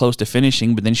even get close to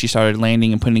finishing, but then she started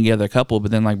landing and putting together a couple. But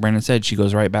then, like Brandon said, she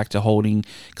goes right back to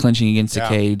clinching against the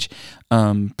cage.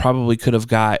 Probably could have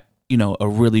got, a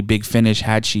really big finish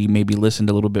had she maybe listened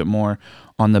a little bit more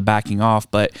on the backing off.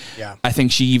 But I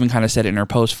think she even kind of said it in her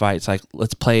post fight. It's like,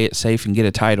 let's play it safe and get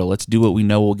a title. Let's do what we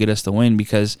know will get us the win,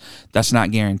 because that's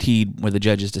not guaranteed with the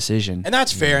judge's decision. And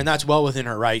that's fair, and that's well within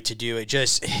her right to do it.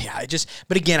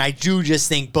 But again, I do just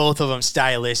think both of them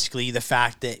stylistically, the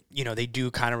fact that, they do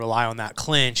kind of rely on that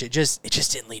clinch, it just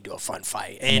didn't lead to a fun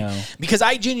fight. And because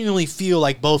I genuinely feel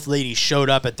like both ladies showed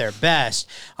up at their best.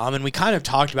 And we kind of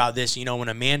talked about this, when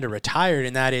Amanda retired,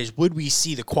 and that is, would we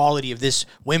see the quality of this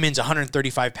women's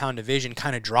 135-pound division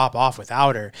kind of drop off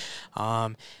without her?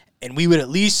 And we would at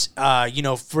least,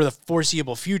 for the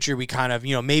foreseeable future, we kind of,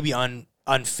 maybe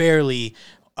unfairly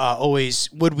always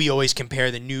compare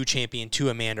the new champion to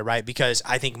Amanda, right? Because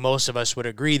I think most of us would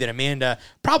agree that Amanda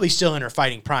probably still in her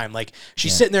fighting prime. Like,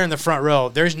 she's sitting there in the front row.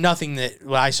 There's nothing that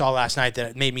what I saw last night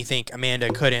that made me think Amanda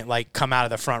couldn't come out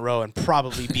of the front row and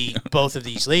probably beat both of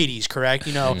these ladies, correct?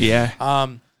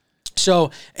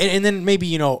 So, and then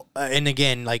maybe, and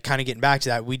again, kind of getting back to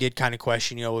that, we did kind of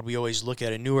question, would we always look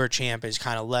at a newer champ as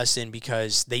kind of lessened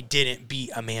because they didn't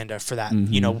beat Amanda for that,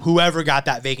 whoever got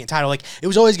that vacant title. It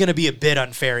was always going to be a bit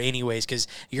unfair anyways, because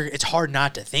it's hard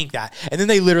not to think that. And then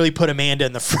they literally put Amanda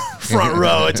in the front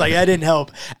row. It's like, that didn't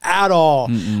help at all.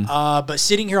 But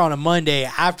sitting here on a Monday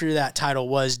after that title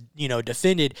was,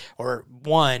 defended or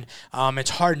won, it's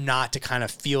hard not to kind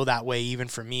of feel that way, even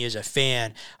for me as a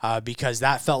fan, because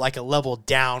that felt like a level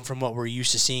down from what we're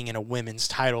used to seeing in a women's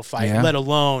title fight, let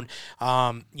alone,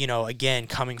 again,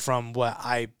 coming from what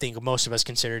I think most of us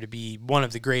consider to be one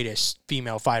of the greatest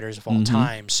female fighters of all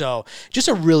time. So just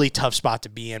a really tough spot to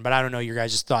be in. But I don't know your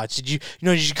guys' thoughts. Did you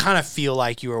kind of feel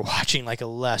like you were watching a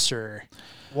lesser,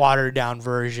 watered down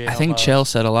version? I think Chell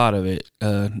said a lot of it.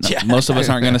 Most of us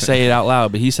aren't going to say it out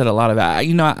loud, but he said a lot of it.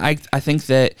 I think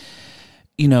that,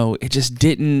 it just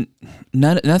didn't,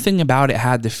 nothing about it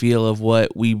had the feel of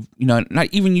what we, not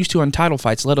even used to on title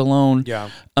fights, let alone,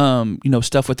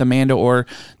 stuff with Amanda or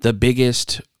the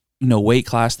biggest, weight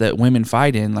class that women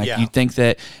fight in. You think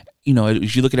that,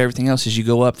 as you look at everything else, as you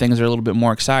go up, things are a little bit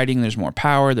more exciting. There's more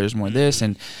power. There's more this.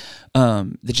 And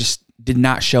that just did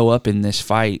not show up in this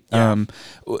fight.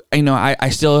 I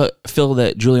still feel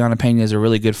that Juliana Pena is a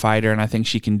really good fighter, and I think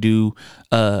she can do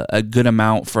a good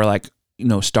amount for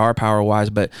star power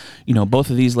wise, but both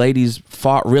of these ladies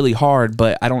fought really hard,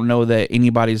 but I don't know that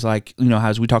anybody's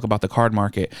as we talk about the card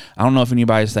market, I don't know if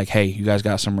anybody's like, hey, you guys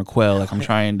got some Raquel, I'm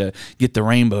trying to get the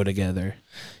rainbow together.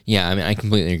 Yeah, I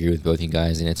completely agree with both you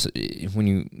guys, and it's, when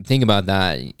you think about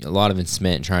that, a lot of it's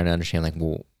spent trying to understand,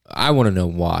 I want to know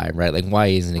why, right? Why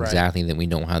isn't exactly that we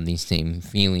don't have these same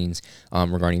feelings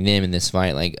regarding them in this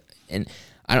fight? And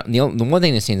the one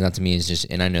thing that stands out to me is just,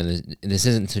 and I know this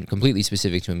isn't completely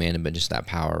specific to Amanda, but just that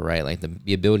power, right?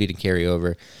 The ability to carry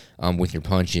over with your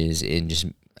punches, and just,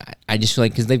 I just feel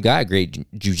because they've got great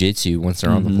jiu-jitsu once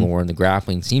they're on the floor, and the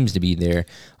grappling seems to be there,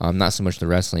 not so much the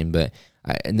wrestling, but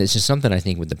and it's just something I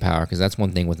think with the power, because that's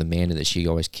one thing with Amanda that she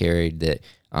always carried that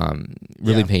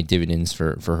really paid dividends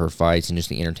for her fights and just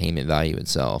the entertainment value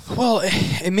itself. Well,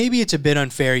 and maybe it's a bit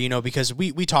unfair, because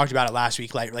we talked about it last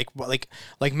week. Like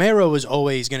Mayra was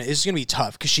always it's gonna be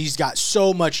tough because she's got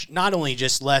so much, not only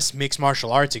just less mixed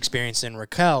martial arts experience than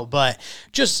Raquel, but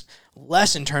just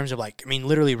less in terms of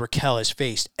literally Raquel has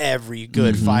faced every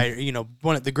good fighter,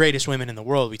 one of the greatest women in the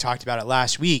world. We talked about it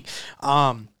last week.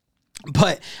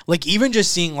 But even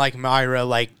just seeing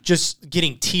Mayra just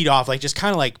getting teed off, just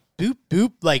kind of boop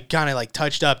boop, kind of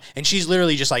touched up, and she's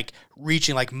literally just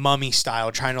reaching mummy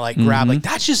style, trying to grab,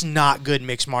 that's just not good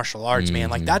mixed martial arts,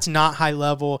 man. That's not high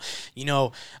level,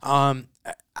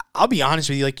 I'll be honest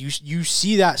with you, you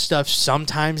see that stuff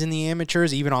sometimes in the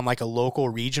amateurs, even on a local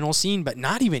regional scene, but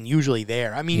not even usually there.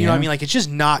 You know what I mean? It's just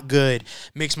not good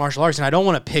mixed martial arts. And I don't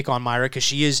want to pick on Mayra because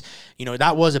she is,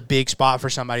 that was a big spot for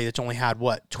somebody that's only had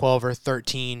 12 or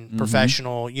 13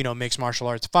 professional, mixed martial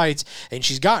arts fights, and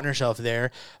she's gotten herself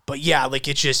there. But yeah,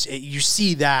 it's just, you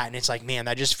see that and it's man,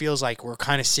 that just feels like we're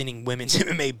kind of sending women's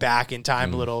MMA back in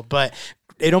time a little, but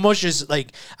it almost just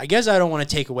I guess I don't want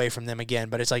to take away from them again,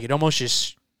 but it's it almost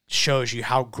just shows you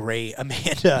how great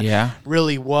Amanda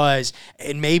really was,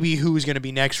 and maybe who's going to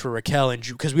be next for Raquel, and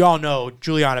because we all know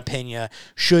Juliana Pena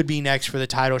should be next for the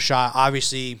title shot.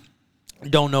 Obviously,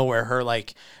 don't know where her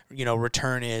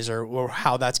return is or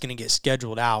how that's going to get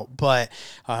scheduled out, but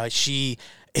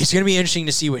it's going to be interesting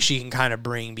to see what she can kind of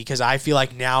bring, because I feel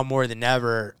like now more than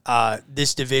ever,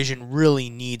 this division really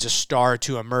needs a star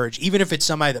to emerge, even if it's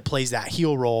somebody that plays that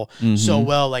heel role so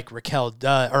well like Raquel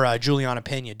does, or Juliana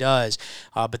Pena does,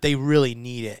 but they really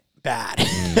need it bad.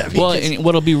 Well, and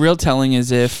what'll be real telling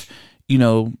is if,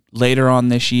 later on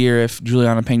this year, if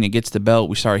Juliana Pena gets the belt,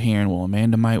 we start hearing, well,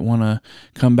 Amanda might want to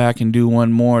come back and do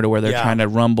one more, to where they're trying to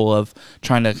rumble of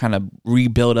trying to kind of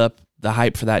rebuild up the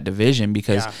hype for that division,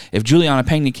 because if Juliana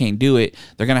Pena can't do it,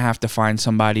 they're going to have to find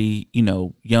somebody,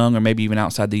 young or maybe even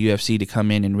outside the UFC to come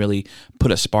in and really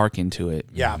put a spark into it.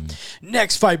 Yeah.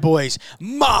 Next fight, boys.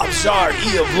 Movsar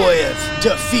Evolev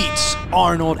defeats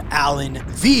Arnold Allen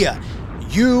via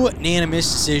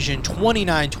unanimous decision,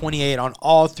 29-28 on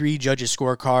all three judges'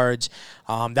 scorecards.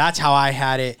 That's how I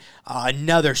had it.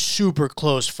 Another super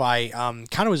close fight. Kind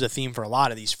of was a theme for a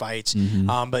lot of these fights,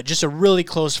 but just a really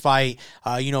close fight.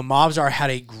 Movsar had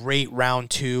a great round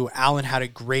 2. Allen had a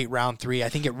great round 3. I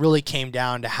think it really came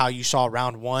down to how you saw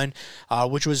round 1,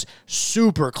 which was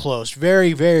super close,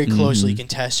 very, very closely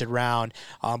contested round.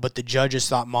 But the judges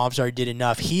thought Movsar did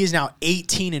enough. He is now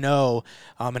 18-0,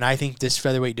 and I think this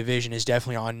featherweight division is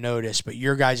definitely on notice. But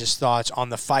your guys' thoughts on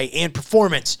the fight and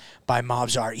performance by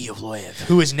Movsar Evolev,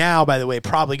 who is now, by the way,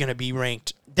 probably going to be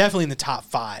ranked definitely in the top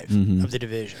 5 of the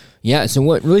division. Yeah, so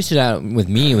what really stood out with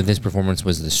me with this performance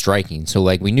was the striking. So,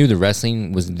 we knew the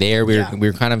wrestling was there. We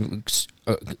were kind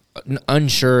of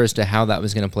unsure as to how that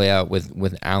was going to play out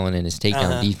with Allen and his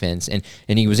takedown defense. And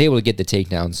he was able to get the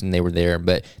takedowns, and they were there.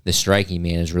 But the striking,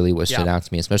 man, is really what stood out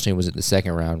to me, especially was it the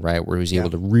second round, right, where he was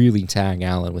able to really tag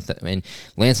Allen with and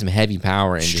land some heavy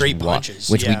power and straight punches,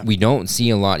 which we don't see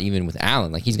a lot even with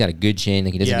Allen. He's got a good chin.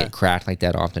 He doesn't get cracked like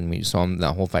that often. We saw him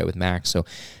that whole fight with Max. So,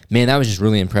 man, that was just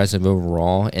really impressive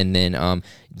overall. And then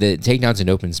the takedowns in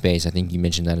open space, I think you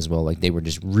mentioned that as well. They were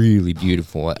just really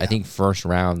beautiful. I think first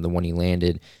round, the one he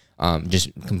landed, just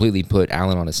completely put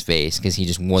Allen on his face because he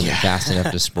just wasn't fast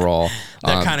enough to sprawl.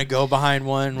 That kind of go behind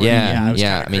one.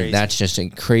 I mean, that's just a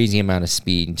crazy amount of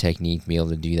speed and technique to be able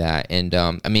to do that. And,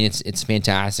 it's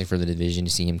fantastic for the division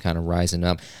to see him kind of rising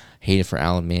up. Hate it for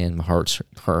Allen, man. My heart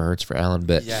hurts for Allen.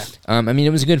 But,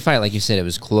 it was a good fight. Like you said, it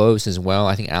was close as well.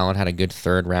 I think Allen had a good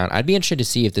third round. I'd be interested to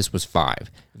see if this was 5.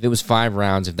 If it was 5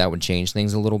 rounds, if that would change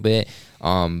things a little bit.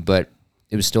 But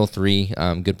it was still 3.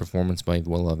 Good performance by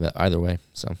Evolev either way.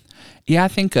 So, yeah, I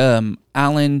think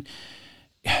Allen,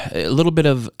 a little bit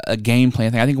of a game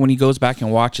plan thing. I think when he goes back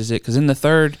and watches it, because in the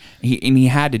third, he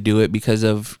had to do it because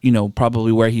of,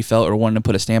 probably where he felt or wanted to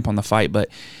put a stamp on the fight. But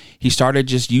he started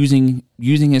just using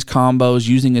his combos,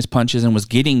 using his punches, and was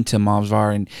getting to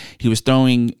Movsar, and he was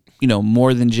throwing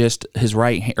more than just his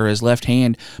right or his left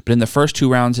hand. But in the first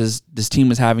 2 rounds, this team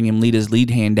was having him lead his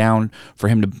lead hand down for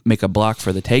him to make a block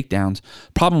for the takedowns.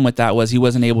 Problem with that was he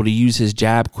wasn't able to use his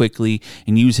jab quickly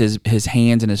and use his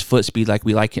hands and his foot speed like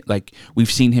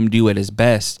we've seen him do at his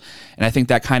best. And I think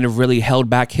that kind of really held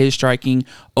back his striking,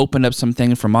 opened up some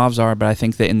things for Movsar. But I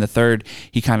think that in the third,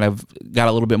 he kind of got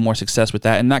a little bit more success with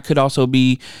that. And that could also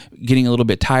be getting a little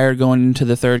bit tired going into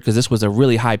the third, because this was a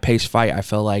really high-paced fight, I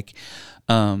felt like.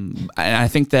 And I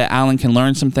think that Allen can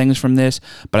learn some things from this,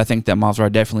 but I think that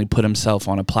Movsar definitely put himself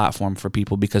on a platform for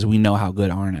people because we know how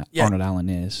good Arnold Allen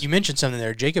is. You mentioned something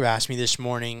there. Jacob asked me this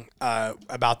morning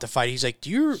about the fight. He's like,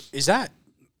 is that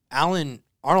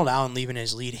Arnold Allen leaving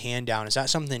his lead hand down? Is that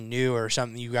something new or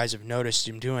something you guys have noticed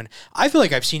him doing? I feel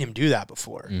like I've seen him do that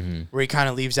before, where he kind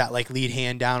of leaves that lead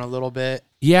hand down a little bit.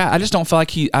 Yeah, I just don't feel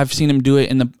like I've seen him do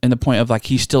it in the point of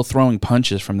he's still throwing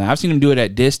punches from that. I've seen him do it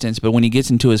at distance, but when he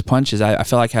gets into his punches, I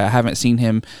feel like I haven't seen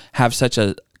him have such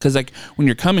a. Because when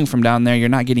you're coming from down there, you're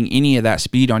not getting any of that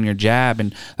speed on your jab,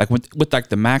 and with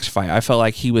the Max fight, I felt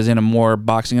like he was in a more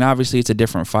boxing. And obviously, it's a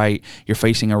different fight. You're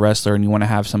facing a wrestler, and you want to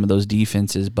have some of those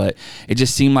defenses. But it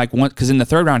just seemed like because in the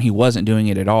third round, he wasn't doing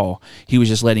it at all. He was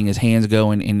just letting his hands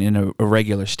go in a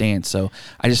regular stance. So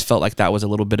I just felt like that was a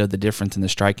little bit of the difference in the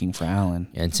striking for Allen.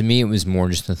 And to me, it was more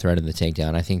just the threat of the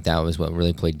takedown. I think that was what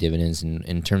really played dividends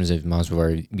in terms of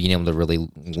Movsar being able to really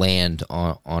land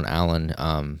on Allen.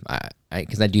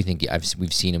 Because I do think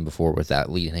we've seen him before with that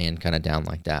lead hand kind of down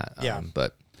like that. Yeah.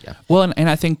 But Yeah. Well, and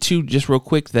I think too, just real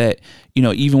quick, that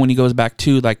even when he goes back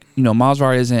to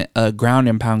Movsar isn't a ground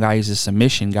and pound guy; he's a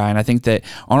submission guy, and I think that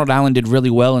Arnold Allen did really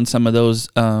well in some of those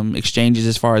exchanges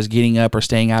as far as getting up or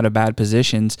staying out of bad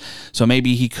positions. So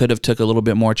maybe he could have took a little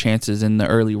bit more chances in the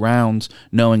early rounds,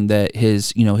 knowing that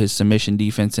his submission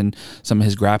defense and some of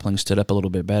his grappling stood up a little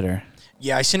bit better.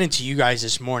 Yeah, I sent it to you guys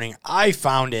this morning. I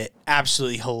found it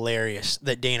absolutely hilarious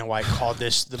that Dana White called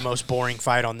this the most boring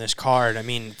fight on this card. I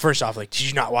mean, first off, did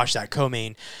you not watch that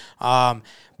co-main?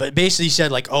 But basically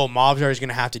said, Movsar is going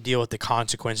to have to deal with the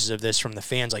consequences of this from the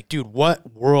fans. Dude,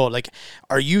 what world?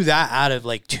 Are you that out of,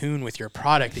 tune with your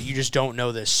product that you just don't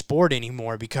know this sport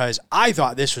anymore? Because I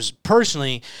thought this was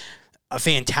personally a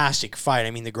fantastic fight.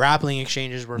 I mean, the grappling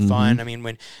exchanges were fun. I mean,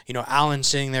 when Allen's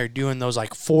sitting there doing those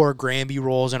 4 Granby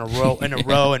rolls in a row, and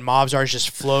Movsar's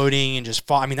just floating and just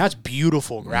fall. I mean, that's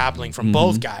beautiful grappling from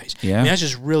both guys. Yeah, I mean, that's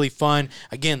just really fun.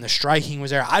 Again, the striking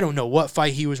was there. I don't know what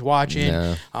fight he was watching.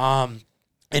 Yeah.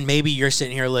 And maybe you're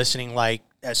sitting here listening,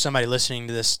 as somebody listening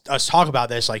to us talk about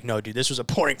this, no, dude, this was a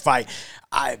boring fight.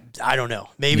 I don't know.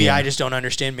 Maybe I just don't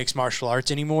understand mixed martial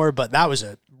arts anymore, but that was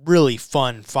a really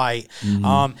fun fight.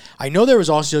 I know there was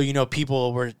also,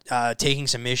 people were taking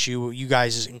some issue, you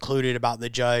guys included, about the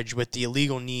judge with the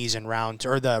illegal knees in round,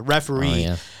 or the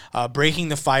referee breaking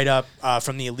the fight up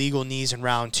from the illegal knees in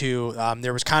round 2.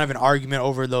 There was kind of an argument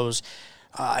over those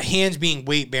hands being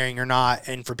weight-bearing or not,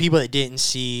 and for people that didn't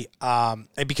see,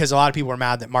 because a lot of people were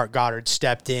mad that Mark Goddard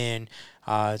stepped in,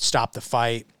 stopped the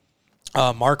fight.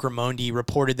 Mark Raimondi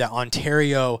reported that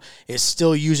Ontario is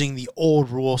still using the old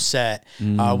rule set,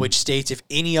 which states if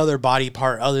any other body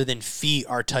part other than feet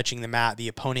are touching the mat, the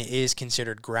opponent is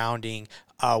considered grounding,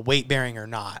 weight-bearing or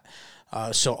not.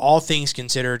 So all things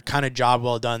considered, kind of job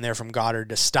well done there from Goddard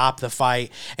to stop the fight.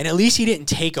 And at least he didn't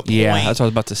take a point. Yeah, that's what I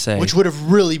was about to say. Which would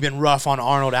have really been rough on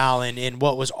Arnold Allen in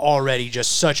what was already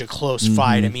just such a close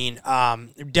fight. I mean,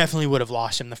 definitely would have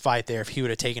lost him the fight there if he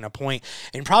would have taken a point.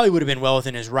 And probably would have been well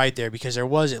within his right there, because there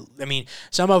was, I mean,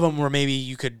 some of them were maybe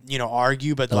you could,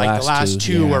 argue, but the last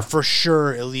two were for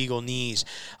sure illegal knees.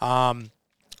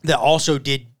 That also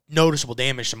did noticeable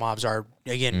damage to Movsar,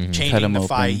 again, changing the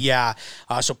fight. Yeah.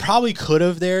 So probably could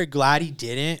have there. Glad he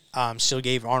didn't. Still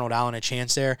gave Arnold Allen a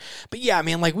chance there. But yeah,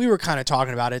 man, we were kind of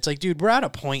talking about it. It's dude, we're at a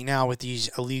point now with these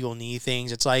illegal knee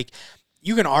things. It's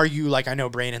you can argue, I know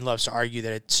Brandon loves to argue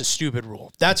that it's a stupid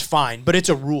rule. That's fine, but it's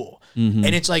a rule. And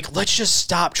it's let's just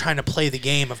stop trying to play the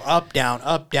game of up, down,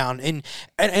 and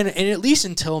at least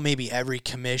until maybe every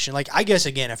commission. I guess,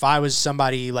 again, if I was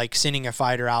somebody sending a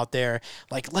fighter out there,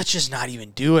 let's just not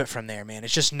even do it from there, man.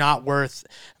 It's just not worth.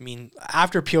 I mean,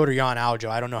 after Piotr Jan Aljo,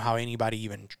 I don't know how anybody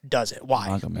even does it.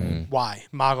 Why? Why?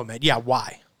 Magomed. Yeah,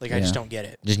 why? I just don't get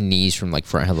it. Just knees from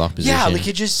front headlock position. Yeah,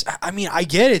 it just, I mean, I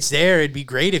get it's there. It'd be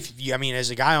great if you, I mean, as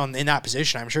a guy in that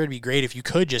position, I'm sure it'd be great if you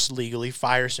could just legally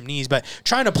fire some knees. But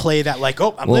trying to play that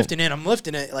I'm lifting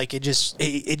it,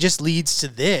 it just leads to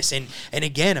this. And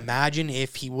again, imagine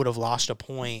if he would have lost a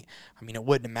point. I mean, it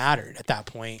wouldn't have mattered at that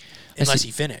point unless he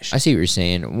finished. I see what you're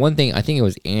saying. One thing, I think it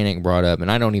was Anik brought up,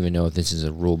 and I don't even know if this is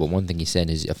a rule, but one thing he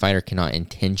said is a fighter cannot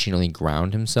intentionally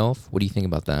ground himself. What do you think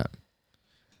about that?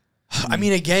 I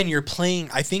mean, again, you're playing.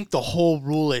 I think the whole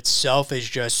rule itself is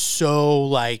just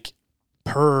so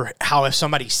per how if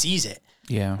somebody sees it.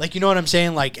 Yeah. You know what I'm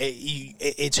saying?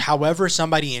 It's however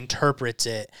somebody interprets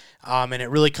it. And it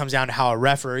really comes down to how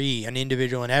an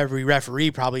individual, and every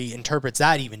referee probably interprets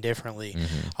that even differently.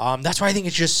 That's why I think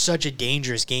it's just such a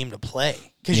dangerous game to play.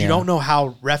 Because you don't know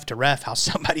how ref to ref, how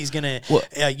somebody's going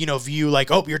to, view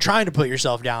you're trying to put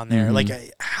yourself down there.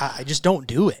 I just don't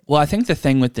do it. Well, I think the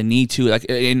thing with the knee, too,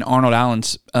 in Arnold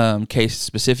Allen's case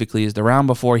specifically, is the round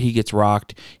before he gets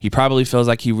rocked, he probably feels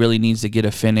like he really needs to get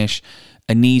a finish.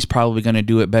 A knee's probably going to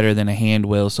do it better than a hand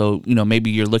will. So,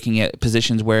 maybe you're looking at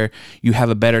positions where you have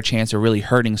a better chance of really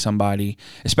hurting somebody,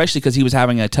 especially because he was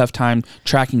having a tough time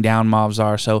tracking down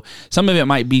Movsar. So some of it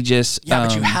might be just... Yeah,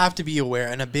 but you have to be aware.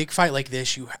 In a big fight like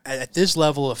this, at this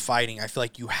level of fighting, I feel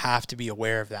like you have to be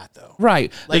aware of that, though.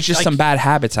 Right. There's just some bad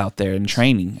habits out there in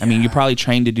training. I mean, you're probably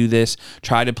trained to do this,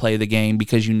 try to play the game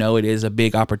because it is a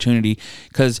big opportunity.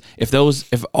 Because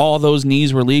if all those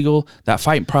knees were legal, that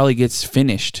fight probably gets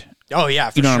finished. Oh, yeah,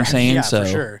 for sure. You know what I'm saying? Yeah, for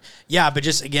sure. Yeah, but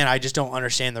just, again, I just don't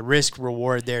understand the risk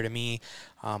reward there to me.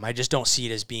 I just don't see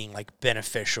it as being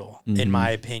beneficial, in my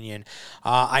opinion.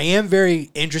 I am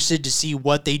very interested to see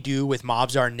what they do with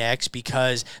Movsar next,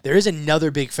 because there is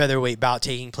another big featherweight bout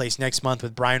taking place next month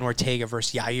with Brian Ortega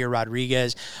versus Yair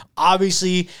Rodriguez.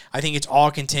 Obviously, I think it's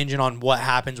all contingent on what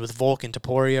happens with Volk and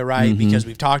Topuria, right? Because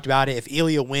we've talked about it. If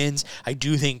Ilya wins, I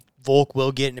do think Volk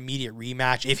will get an immediate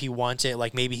rematch if he wants it.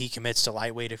 Like, maybe he commits to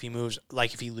lightweight if he moves,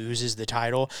 like if he loses the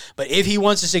title. But if he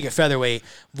wants to stick at featherweight,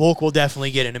 Volk will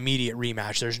definitely get an immediate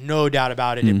rematch. There's no doubt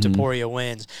about it if Topuria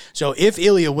wins. So if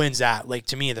Ilya wins that, like,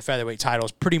 to me, the featherweight title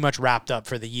is pretty much wrapped up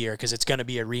for the year because it's going to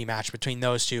be a rematch between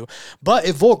those two. But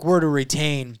if Volk were to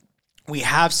retain, we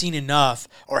have seen enough,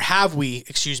 or have we,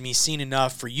 seen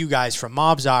enough for you guys from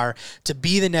Movsar to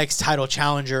be the next title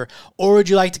challenger? Or would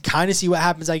you like to kind of see what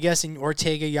happens, I guess, in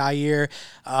Ortega-Yair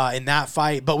in that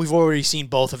fight? But we've already seen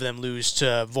both of them lose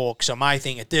to Volk. So my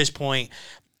thing at this point,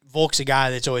 Volk's a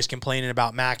guy that's always complaining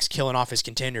about Max killing off his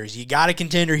contenders. You got a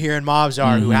contender here in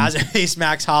Movsar who hasn't faced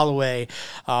Max Holloway.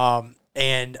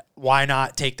 And why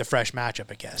not take the fresh matchup,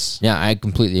 I guess? Yeah, I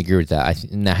completely agree with that.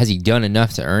 Now, has he done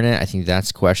enough to earn it? I think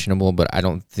that's questionable, but I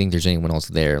don't think there's anyone else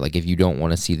there. Like, if you don't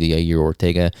want to see the Yair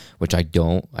Ortega, which I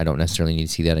don't necessarily need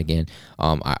to see that again.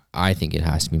 I think it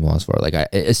has to be Movsar. Like,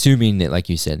 assuming that, like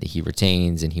you said, that he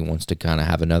retains and he wants to kind of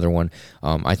have another one.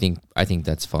 I think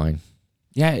that's fine.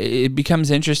 Yeah, it becomes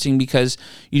interesting because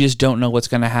you just don't know what's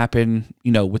going to happen,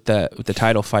 with the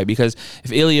title fight. Because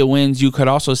if Ilya wins, you could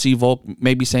also see Volk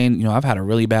maybe saying, I've had a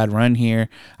really bad run here.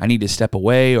 I need to step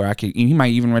away, or he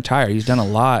might even retire. He's done a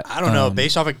lot. I don't know.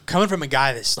 Based off of coming from a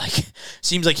guy that's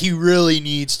seems like he really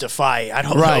needs to fight. I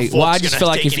don't know. If well, I just feel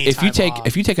like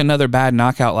if you take another bad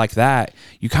knockout like that,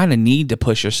 you kind of need to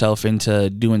push yourself into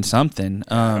doing something.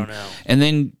 I don't know. And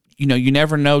then you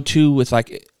never know too with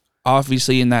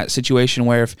obviously in that situation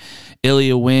where if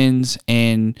Ilya wins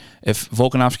and if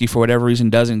Volkanovski for whatever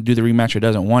reason doesn't do the rematch or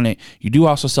doesn't want it, you do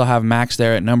also still have Max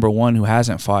there at number 1 who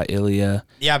hasn't fought Ilya.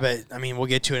 Yeah, but I mean, we'll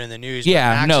get to it in the news.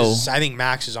 Yeah, I think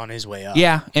Max is on his way up.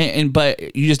 Yeah,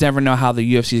 but you just never know how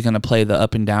the UFC is going to play the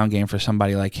up and down game for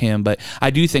somebody like him. But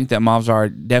I do think that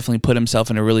Movsar definitely put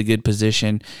himself in a really good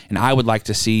position, and I would like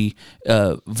to see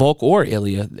Volk or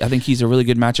Ilya. I think he's a really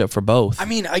good matchup for both. I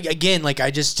mean,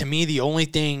 to me, the only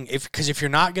thing, if you're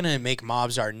not going to make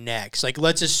Movsar next,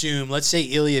 let's say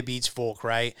Ilya beats Volk,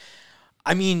 right?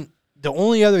 I mean, the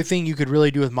only other thing you could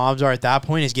really do with Movsar at that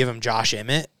point is give him Josh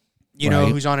Emmett,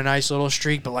 who's on a nice little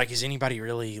streak. But is anybody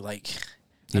really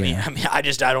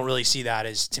I don't really see that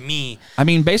as, to me. I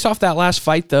mean, based off that last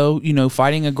fight, though,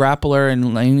 fighting a grappler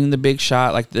and landing the big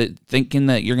shot, thinking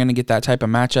that you're going to get that type of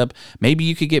matchup, maybe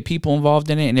you could get people involved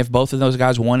in it. And if both of those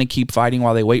guys want to keep fighting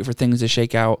while they wait for things to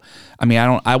shake out, I mean,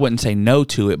 I wouldn't say no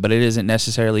to it, but it isn't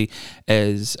necessarily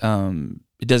as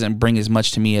it doesn't bring as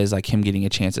much to me as him getting a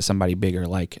chance at somebody bigger,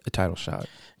 like a title shot.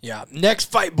 Yeah.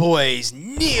 Next fight, boys.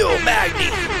 Neil Magny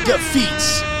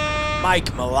defeats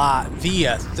Mike Malott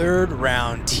via 3rd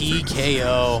round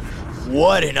TKO.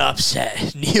 What an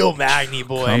upset. Neil Magny,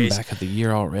 boys. Comeback of the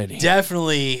year already.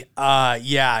 Definitely,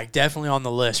 definitely on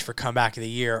the list for comeback of the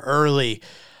year early.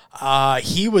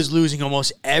 He was losing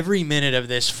almost every minute of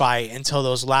this fight until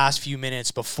those last few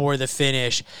minutes before the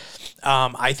finish.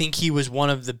 I think he was one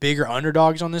of the bigger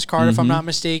underdogs on this card, if I'm not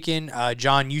mistaken.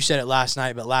 John, you said it last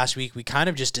night, but last week we kind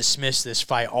of just dismissed this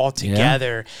fight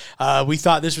altogether. Yeah. We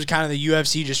thought this was kind of the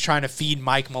UFC just trying to feed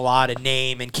Mike Malott a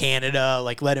name in Canada,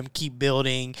 let him keep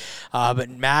building. But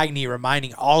Magny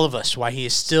reminding all of us why he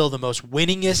is still the most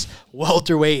winningest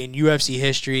welterweight in UFC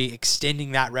history,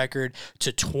 extending that record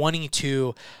to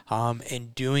 22.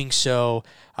 In doing so,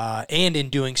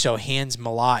 hands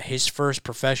Malott his first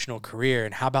professional career.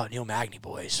 And how about Neil Magny,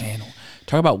 boys? Man,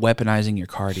 talk about weaponizing your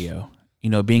cardio.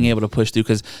 Being able to push through,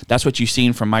 because that's what you've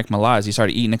seen from Mike Malott. Is he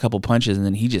started eating a couple punches and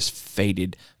then he just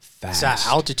faded fast. It's that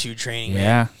altitude training,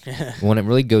 man. When it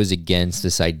really goes against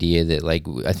this idea that,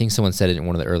 I think someone said it in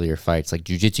one of the earlier fights,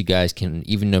 jiu-jitsu guys can,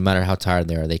 even no matter how tired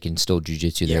they are, they can still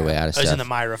jiu-jitsu their way out of stuff. I was in the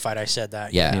Myra fight, I said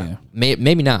that. Yeah.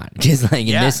 Maybe not. Because, in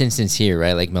this instance here,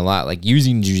 right, Malott,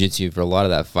 using jiu-jitsu for a lot of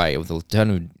that fight with a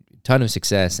ton of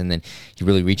success, and then he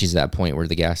really reaches that point where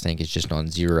the gas tank is just on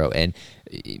zero, and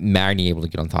Magny able to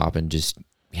get on top and just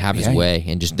have his way,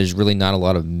 and just there's really not a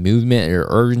lot of movement or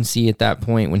urgency at that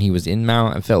point when he was in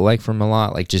mount. I felt like from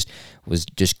Malott, was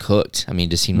just cooked. I mean,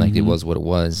 it just seemed like it was what it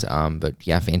was. But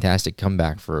yeah, fantastic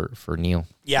comeback for Neil.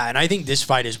 Yeah, and I think this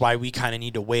fight is why we kind of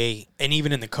need to weigh, and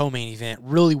even in the co-main event,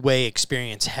 really weigh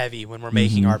experience heavy when we're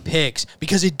making our picks,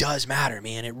 because it does matter,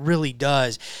 man. It really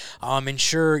does. And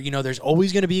sure, there's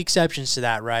always going to be exceptions to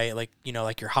that, right? Like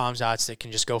your Hamzats that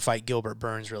can just go fight Gilbert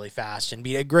Burns really fast and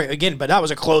be a great, again, but that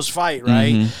was a close fight,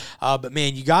 right? But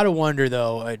man, you got to wonder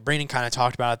though, Brandon kind of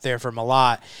talked about it there for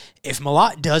Malott. If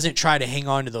Malott doesn't try to hang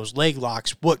on to those leg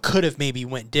locks, what could have maybe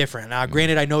went different? Now,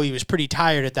 granted, I know he was pretty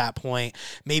tired at that point,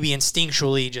 maybe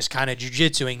instinctually just kind of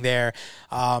jiu-jitsuing there.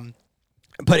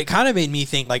 But it kind of made me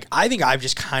think, I think I've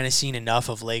just kind of seen enough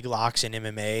of leg locks in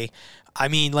MMA. I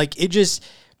mean,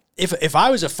 it if I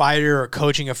was a fighter or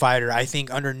coaching a fighter, I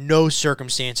think under no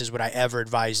circumstances would I ever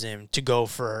advise them to go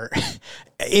for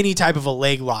any type of a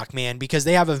leg lock, man, because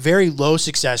they have a very low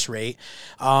success rate,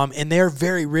 and they're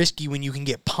very risky when you can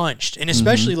get punched. And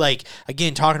especially, like,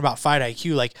 again, talking about fight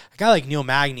IQ, like a guy like Neil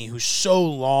Magny, who's so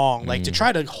long, like to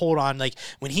try to hold on, like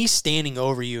when he's standing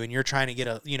over you and you're trying to get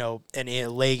a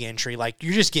leg entry, like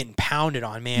you're just getting pounded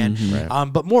on, man.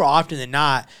 Right. But more often than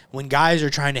not, when guys are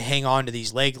trying to hang on to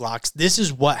these leg locks, this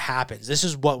is what happens. This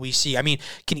is what we see. I mean,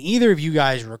 can either of you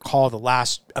guys recall the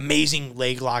last amazing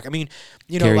leg lock? I mean,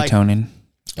 Gary Tonin.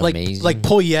 Like Amazing.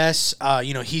 Plessis,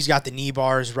 he's got the knee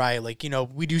bars, right? Like,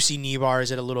 we do see knee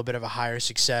bars at a little bit of a higher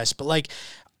success, but like,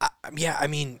 I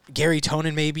mean, Gary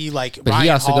Tonin maybe, like, But Ryan he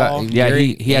also Hall. got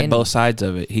he had both sides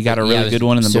of it. He got a really good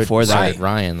one, and then before that,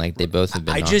 Ryan, like they both have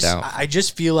been knocked out. I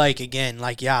just feel like, again,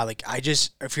 like,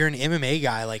 if you're an MMA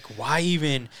guy, like, why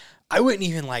even? I wouldn't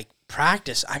even like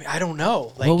practice. I don't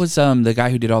know. Like, what was the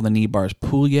guy who did all the knee bars?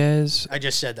 Pugliese? I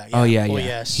just said that. Oh yeah.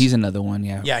 Pugliese. He's another one.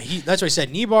 Yeah. Yeah, that's what I said.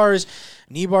 Knee bars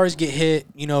get hit.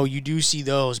 You do see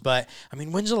those, but I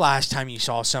mean, when's the last time you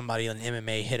saw somebody in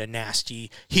MMA hit a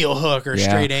nasty heel hook or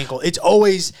straight ankle? It's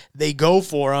always they go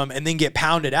for them and then get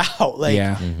pounded out. Like,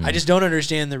 I just don't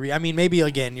understand I mean, maybe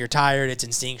again you're tired. It's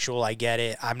instinctual. I get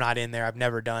it. I'm not in there. I've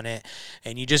never done it,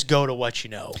 and you just go to what you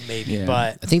know. Maybe,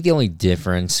 but I think the only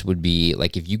difference would be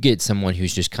like if you get someone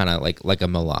who's just kind of like a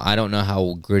Mala. I don't know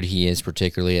how good he is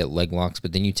particularly at leg locks,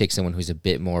 but then you take someone who's a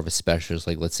bit more of a specialist,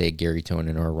 like let's say a Gary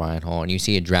Tonin or a Ryan Hall, and you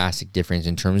see a drastic difference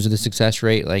in terms of the success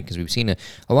rate, like because we've seen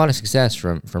a lot of success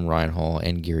from Ryan Hall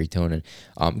and Gary Tonin.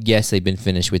 Yes, they've been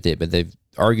finished with it, but they've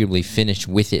arguably finished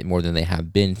with it more than they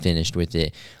have been finished with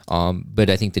it. But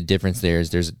I think the difference there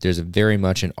is there's a very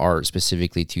much an art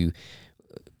specifically to,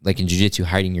 like in jiu-jitsu,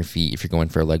 hiding your feet if you're going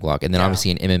for a leg lock, and then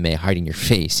obviously in MMA, hiding your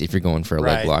face if you're going for a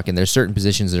leg lock. And there's certain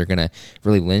positions that are going to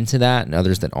really lend to that and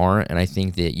others that aren't, and I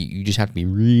think that you just have to be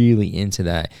really into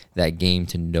that game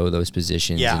to know those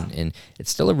positions, and it's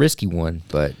still a risky one,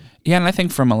 but... Yeah, and I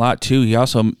think from a lot too, he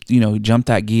also, jumped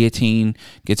that guillotine,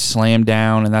 gets slammed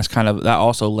down, and that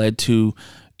also led to,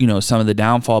 some of the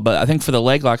downfall. But I think for the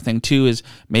leg lock thing too is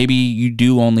maybe you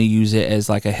do only use it as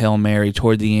like a Hail Mary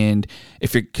toward the end.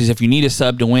 Because if you need a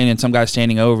sub to win and some guy's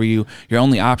standing over you, your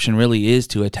only option really is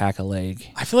to attack a leg.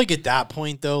 I feel like at that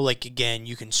point though, like again,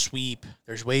 you can sweep.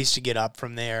 There's ways to get up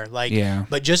from there. Like,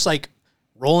 but just like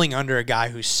rolling under a guy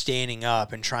who's standing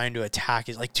up and trying to attack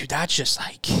is like, dude, that's just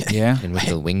like... And with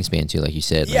the wingspan too, like you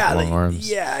said, like long arms.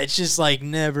 Yeah, it's just like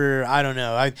never, I don't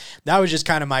know. That was just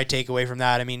kind of my takeaway from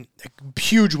that. I mean, a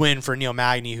huge win for Neil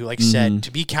Magny, who, like I said,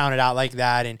 to be counted out like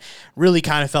that, and really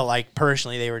kind of felt like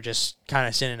personally they were just kind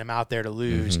of sending him out there to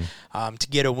lose. To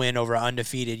get a win over an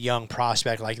undefeated young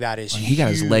prospect like that is He got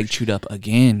his leg chewed up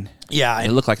again. Yeah.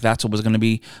 It looked like that's what was going to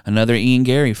be another Ian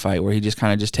Gary fight where he just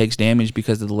kind of just takes damage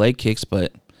because of the leg kicks,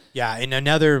 but... Yeah, and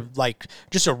another, like,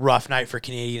 just a rough night for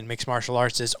Canadian mixed martial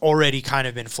arts that's already kind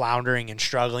of been floundering and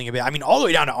struggling a bit. I mean, all the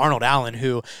way down to Arnold Allen,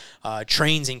 who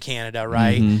trains in Canada,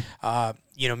 right?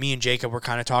 Me and Jacob were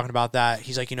kind of talking about that.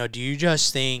 He's like, do you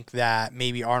just think that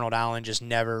maybe Arnold Allen just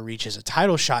never reaches a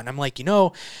title shot? And I'm like,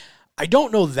 I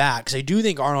don't know that, because I do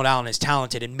think Arnold Allen is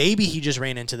talented, and maybe he just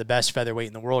ran into the best featherweight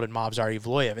in the world in Movsar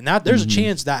Evolev, and that there's a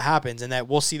chance that happens and that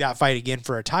we'll see that fight again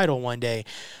for a title one day.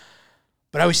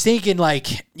 But I was thinking, like,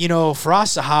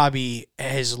 Firas Zahabi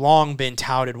has long been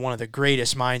touted one of the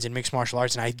greatest minds in mixed martial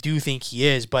arts, and I do think he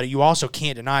is, but you also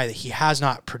can't deny that he has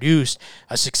not produced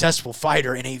a successful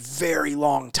fighter in a very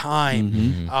long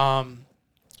time.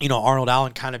 Arnold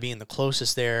Allen kind of being the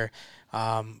closest there.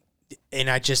 And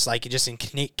I just like it just in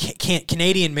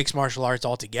Canadian mixed martial arts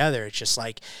altogether. It's just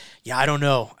like, I don't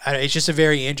know. It's just a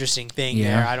very interesting thing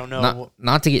there. I don't know.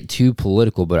 Not to get too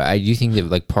political, but I do think that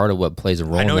like part of what plays a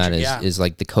role in that is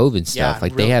like the COVID stuff.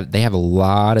 Like they have a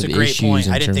lot of issues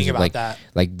in terms of like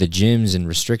the gyms and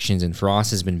restrictions. And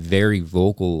Frost has been very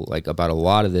vocal like about a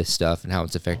lot of this stuff and how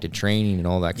it's affected training and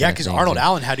all that. Yeah, because Arnold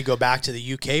Allen had to go back to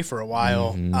the UK for a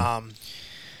while.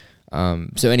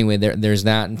 So anyway, there's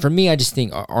that. And for me, I just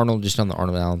think Arnold, just on the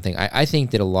Arnold Allen thing, I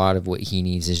think that a lot of what he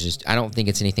needs is just, I don't think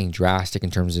it's anything drastic in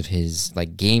terms of his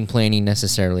like game planning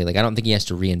necessarily. Like, I don't think he has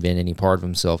to reinvent any part of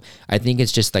himself. I think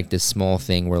it's just like this small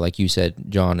thing where, like you said,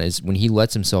 John, is when he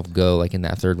lets himself go, like in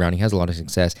that third round, he has a lot of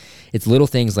success. It's little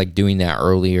things like doing that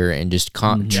earlier and just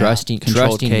trusting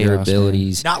your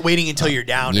abilities. Not waiting until you're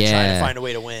down and trying to find a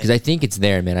way to win. Because I think it's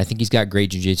there, man. I think he's got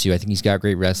great jiu-jitsu. I think he's got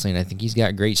great wrestling. I think he's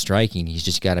got great striking. He's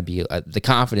just got to be be the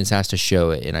confidence has to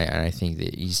show it, and I think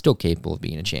that he's still capable of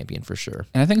being a champion for sure.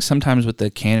 And I think sometimes with the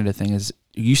Canada thing is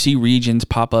you see regions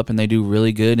pop up and they do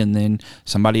really good, and then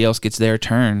somebody else gets their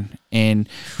turn. And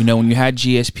when you had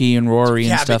GSP and Rory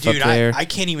and stuff but dude, up there, I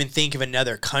can't even think of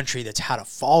another country that's had a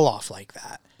fall off like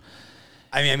that.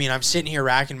 I mean, I'm sitting here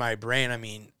racking my brain. I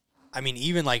mean,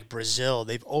 even like Brazil,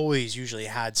 they've always usually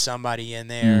had somebody in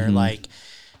there. Like,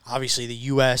 obviously, the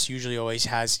U.S. usually always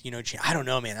has, I don't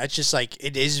know, man. That's just like,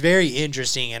 it is very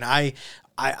interesting. And I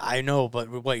know, but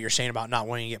what you're saying about not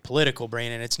wanting to get political,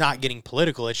 Brandon, it's not getting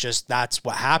political. It's just that's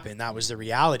what happened. That was the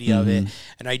reality of it.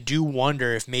 And I do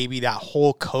wonder if maybe that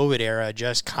whole COVID era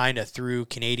just kind of threw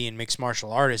Canadian mixed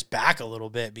martial artists back a little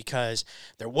bit because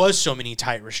there was so many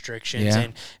tight restrictions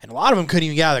and a lot of them couldn't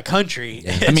even get out of the country.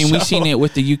 I mean, we've seen it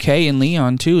with the UK and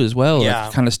Leon too as well,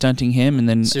 like kind of stunting him. And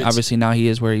then obviously now he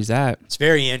is where he's at. It's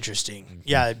very interesting.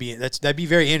 Yeah, that'd be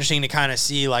very interesting to kind of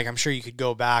see. Like, I'm sure you could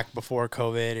go back before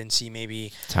COVID and see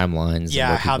maybe timelines.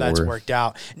 Yeah, how that's worked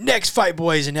out. Next fight,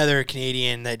 boys, another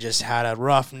Canadian that just had a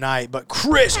rough night, but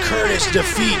Chris Curtis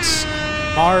defeats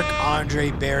Marc-Andre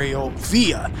Barriault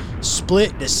via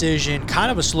split decision.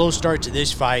 Kind of a slow start to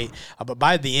this fight, but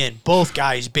by the end, both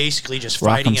guys basically just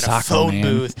fighting in a phone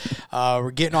booth.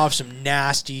 We're getting off some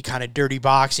nasty kind of dirty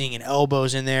boxing and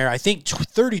elbows in there. I think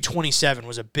 30-27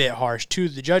 was a bit harsh. Two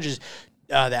of the judges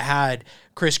that had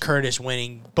Chris Curtis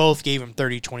winning both gave him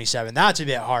 30-27. That's a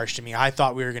bit harsh to me. I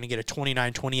thought we were going to get a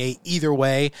 29-28 either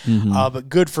way, but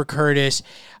good for Curtis.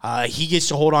 He gets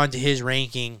to hold on to his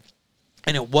ranking.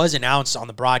 And it was announced on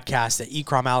the broadcast that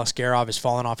Ikram Aliskerov is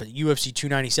falling off at UFC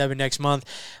 297 next month.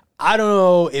 I don't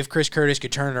know if Chris Curtis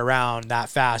could turn it around that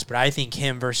fast, but I think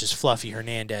him versus Fluffy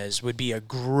Hernandez would be a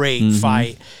great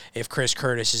fight if Chris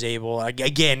Curtis is able.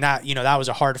 Again, that was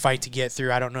a hard fight to get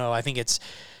through. I don't know. I think it's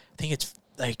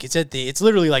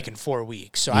literally like in 4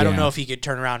 weeks. So I don't know if he could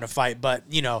turn around a fight, but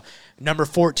number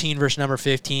 14 versus number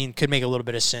 15 could make a little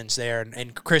bit of sense there.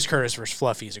 And Chris Curtis versus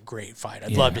Fluffy is a great fight.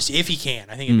 I'd love to see if he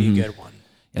can. I think it'd be a good one.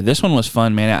 Yeah, this one was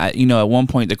fun, man. At one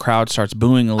point the crowd starts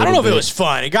booing a little bit. I don't know if it was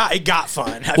fun. It got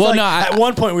fun. At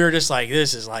one point we were just like,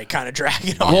 this is like kind of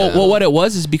dragging on. Well, what it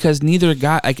was is because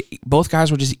both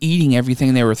guys were just eating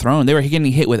everything they were throwing. They were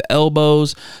getting hit with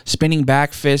elbows, spinning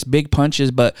back fists, big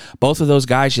punches, but both of those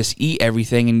guys just eat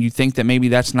everything. And you think that maybe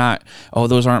that's not,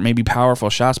 those aren't maybe powerful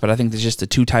shots, but I think there's just the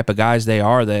two type of guys they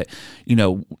are that,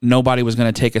 nobody was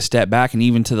going to take a step back. And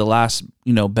even to the last,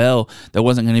 bell, there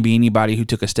wasn't going to be anybody who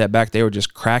took a step back. They were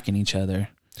just cracking each other.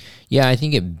 Yeah, I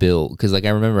think it built because, I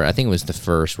remember, I think it was the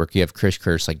first where you have Chris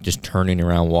Curtis just turning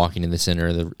around, walking in the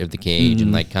center of the cage,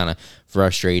 and kind of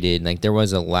frustrated. And there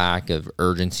was a lack of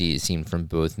urgency, it seemed, from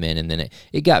both men. And then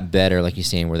it got better, like you're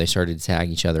saying, where they started to tag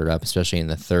each other up, especially in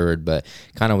the third. But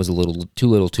kind of was a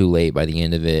little too late by the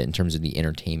end of it in terms of the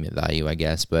entertainment value, I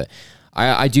guess. But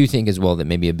I do think as well that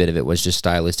maybe a bit of it was just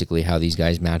stylistically how these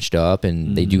guys matched up,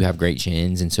 and they do have great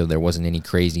chins, and so there wasn't any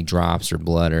crazy drops or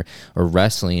blood or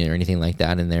wrestling or anything like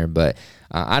that in there. But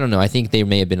I don't know. I think they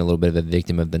may have been a little bit of a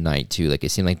victim of the night too.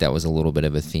 It seemed like that was a little bit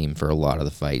of a theme for a lot of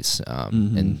the fights,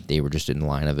 and they were just in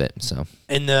line of it. So,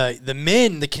 and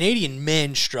the Canadian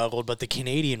men struggled, but the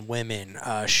Canadian women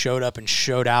showed up and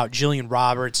showed out. Jillian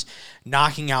Roberts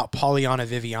knocking out Polyana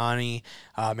Viviani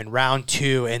in round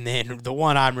 2, and then the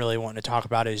one I'm really wanting to talk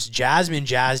about is Jasmine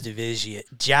Jazz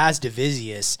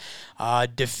Divisius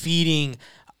defeating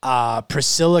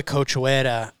Priscilla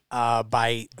Cochueta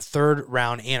by third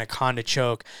round anaconda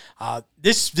choke.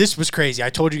 This was crazy. I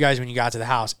told you guys when you got to the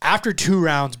house. After 2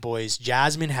 rounds, boys,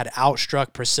 Jasmine had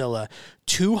outstruck Priscilla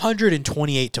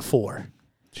 228-4.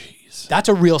 Jeez. That's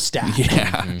a real stat.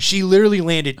 Yeah. She literally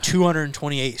landed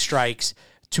 228 strikes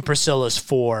to Priscilla's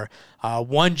 4.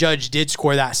 One judge did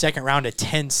score that second round at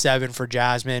 10-7 for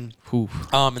Jasmine.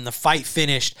 And the fight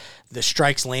finished, the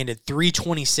strikes landed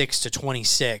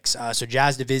 326-26. So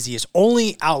Jazz Divisius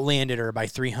only outlanded her by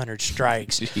 300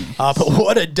 strikes. But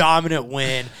what a dominant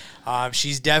win.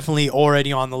 She's definitely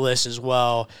already on the list as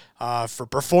well for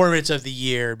performance of the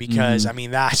year because,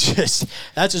 that's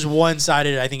just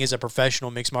one-sided, I think, as a professional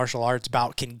mixed martial arts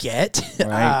bout can get.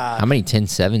 Right. How many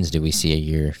 10-7s do we see a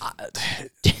year?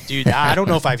 Dude, I don't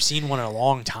know if I've seen one in a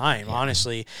long time,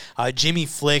 honestly. Jimmy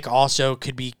Flick also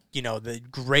could be, the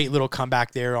great little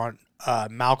comeback there on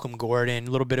Malcolm Gordon,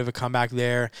 a little bit of a comeback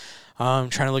there. Trying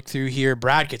to look through here.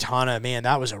 Brad Katana, man,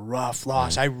 that was a rough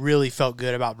loss. I really felt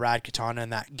good about Brad Katana in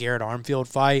that Garrett Armfield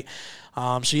fight.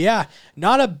 So, yeah,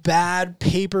 not a bad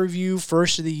pay-per-view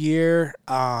first of the year.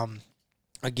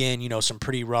 Again, some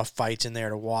pretty rough fights in there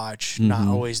to watch. Not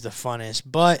always the funnest,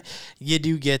 but you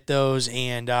do get those.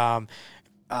 And, I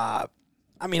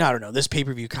don't know. This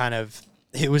pay-per-view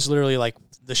it was literally like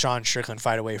the Sean Strickland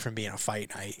fight away from being a fight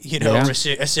night,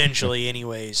 essentially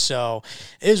anyways. So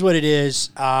it is what it is.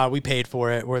 We paid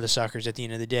for it. We're the suckers at the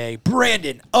end of the day.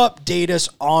 Brandon, update us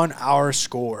on our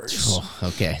scores. Oh,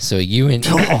 okay, so you and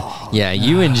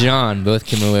John both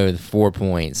came away with 4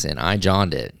 points, and I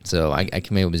Johned it. So I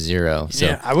came away with 0. So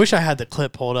yeah, I wish I had the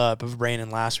clip pulled up of Brandon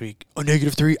last week. Oh,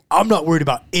 -3. I'm not worried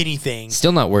about anything.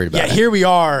 Still not worried about it. Yeah, here we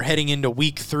are heading into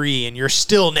week 3, and you're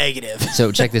still negative.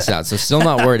 So check this out. So still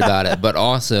not worried about it, but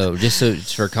also, just so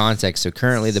for context, so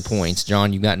currently the points,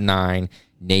 John, you got 9.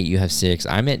 Nate, you have 6.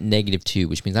 I'm at -2,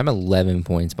 which means I'm 11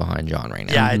 points behind John right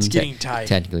now. Yeah, it's getting tight.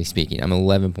 Technically speaking, I'm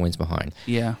 11 points behind.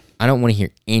 Yeah. I don't want to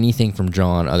hear anything from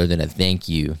John other than a thank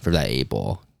you for that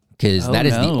 8-ball. Because that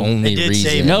is the only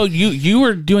reason. No, you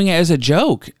were doing it as a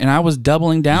joke, and I was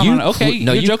doubling down on it. Okay,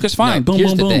 your joke is fine. Boom,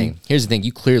 boom, boom. Here's the thing.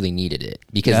 You clearly needed it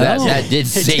because that did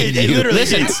save you.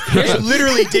 It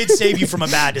literally did save you from a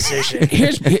bad decision.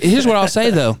 Here's what I'll say,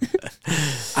 though.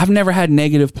 I've never had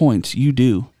negative points. You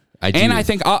do. I do. And I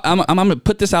think I'm going to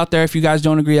put this out there. If you guys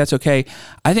don't agree, that's okay.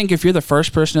 I think if you're the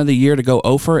first person of the year to go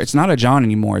over, it's not a John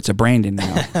anymore. It's a Brandon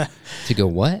now. To go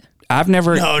what? I've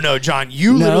never. No, John.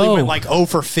 You literally went like 0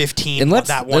 for 15 and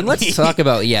that one let's week. talk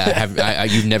about,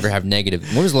 you never have negative.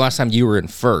 When was the last time you were in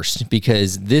first?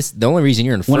 Because the only reason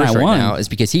you're in first right now is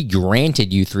because he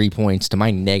granted you 3 points to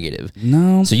my negative.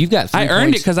 No. So you've got 3 points. I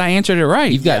earned it because I answered it right.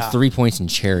 You've got 3 points in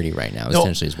charity right now,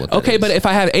 essentially is what that is. But if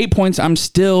I have 8 points, I'm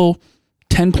still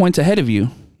 10 points ahead of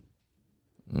you.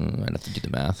 I'd have to do the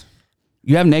math.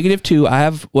 You have -2. I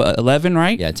have, 11,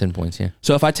 right? Yeah, 10 points, yeah.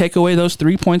 So if I take away those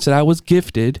 3 points that I was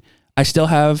gifted, I still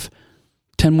have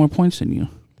 10 more points than you.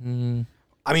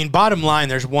 I mean, bottom line,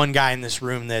 there's one guy in this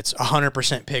room that's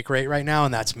 100% pick rate right now,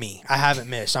 and that's me. I haven't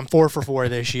missed. I'm 4 for 4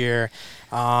 this year.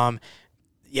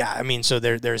 Yeah, I mean, so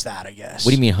there's that, I guess.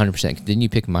 What do you mean 100%? Didn't you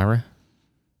pick Myra?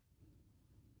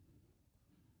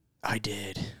 I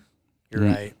did. You're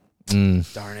right.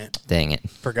 Darn it. Dang it.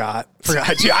 Forgot.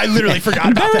 Dude, I literally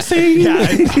forgot about that. Yeah,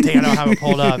 dang, I don't have it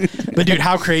pulled up. But, dude,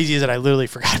 how crazy is it? I literally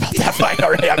forgot about that fight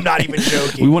already. I'm not even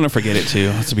joking. We want to forget it, too,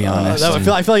 let's be honest.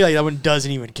 I feel like that one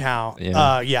doesn't even count.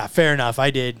 Yeah, fair enough. I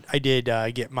did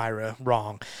get Myra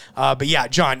wrong. But, yeah,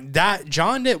 John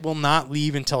that will not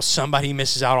leave until somebody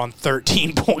misses out on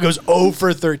 13 points. Goes 0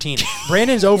 for 13.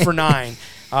 Brandon's 0 for 9.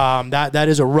 That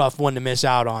is a rough one to miss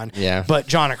out on. Yeah. But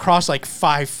John, across like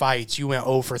 5 fights, you went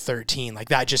 0 for 13. Like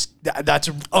that's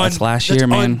last year,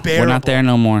 man. Unbearable. We're not there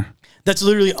no more. That's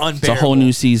literally unbearable. It's a whole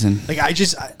new season. Like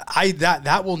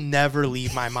that will never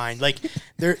leave my mind. Like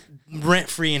they're rent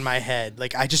free in my head.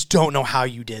 Like I just don't know how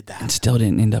you did that. And still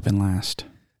didn't end up in last.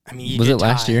 I mean, was it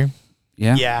last year?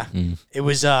 Yeah. Yeah. It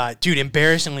was, dude,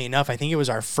 embarrassingly enough, I think it was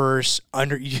our first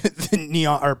under the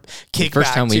neon or kickback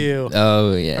first time too.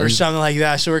 Oh, yeah. Or something like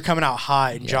that. So we're coming out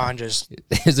hot and John just.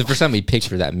 It was the first time we picked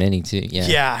for that many too. Yeah.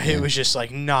 Yeah. It was just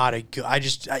like not a good. I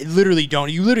literally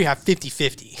don't. You literally have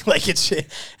 50-50. Like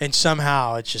and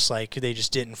somehow it's just like they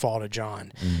just didn't fall to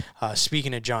John.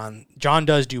 Speaking of John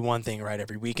does do one thing right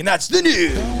every week, and that's the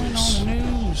news.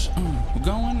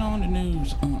 Going on the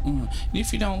news.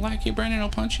 If you don't like it, Brandon will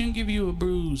punch you and give you a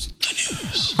bruise. The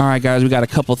news. All right, guys, we got a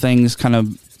couple things kind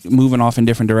of moving off in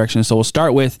different directions. So we'll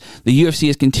start with the UFC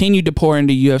has continued to pour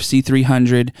into UFC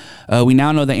 300. We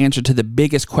now know the answer to the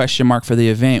biggest question mark for the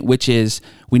event, which is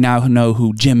we now know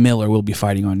who Jim Miller will be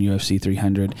fighting on UFC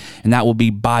 300, and that will be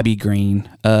Bobby Green,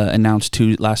 announced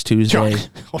last Tuesday.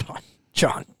 Hold on,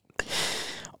 John.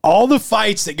 All the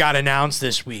fights that got announced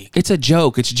this week. It's a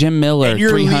joke. It's Jim Miller,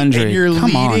 300.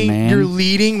 Come on, man. You're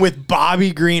leading with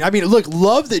Bobby Green. I mean, look,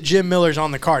 love that Jim Miller's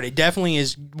on the card. It definitely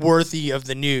is worthy of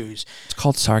the news. It's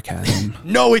called sarcasm.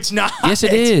 No, it's not. Yes,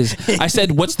 it is. I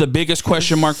said, what's the biggest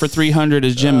question mark for 300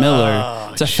 is Jim Miller.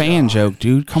 It's a fan joke,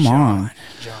 dude. Come on.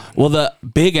 Well, the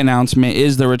big announcement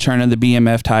is the return of the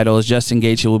BMF title, as Justin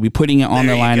Gaethje will be putting it on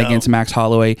the line against Max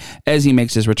Holloway as he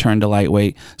makes his return to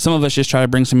lightweight. Some of us just try to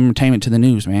bring some entertainment to the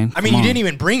news, man. I mean, you didn't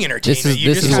even bring entertainment.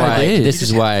 This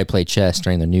is why I play chess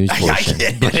during the news portion.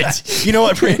 You know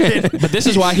what, Brandon? But this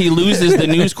is why he loses the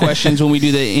news questions when we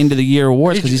do the end of the year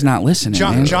awards, because he's not listening.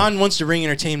 John wants to bring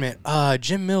entertainment.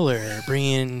 Jim Miller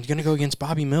going to go against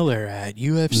Bobby Miller at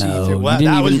UFC.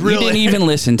 No, you didn't even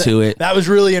listen to it. That was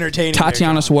really entertaining.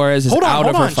 Tatiana Suarez is out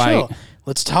of her fight. Chill.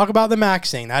 Let's talk about the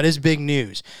Max thing. That is big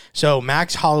news. So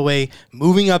Max Holloway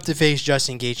moving up to face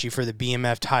Justin Gaethje for the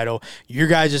BMF title. Your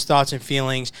guys' thoughts and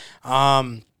feelings.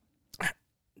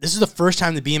 This is the first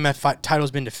time the BMF title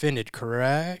has been defended,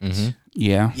 correct? Mm-hmm.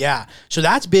 Yeah. Yeah. So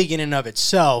that's big in and of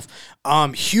itself.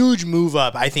 Huge move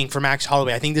up, I think, for Max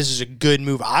Holloway. I think this is a good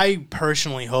move. I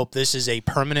personally hope this is a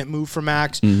permanent move for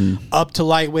Max up to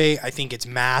lightweight. I think it's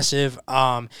massive.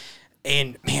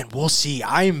 And man, we'll see.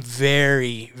 I am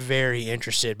very, very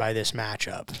interested by this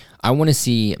matchup. I want to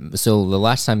see. So the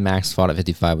last time Max fought at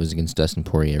 55 was against Dustin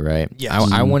Poirier, right?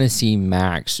 Yes. I want to see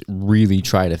Max really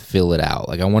try to fill it out.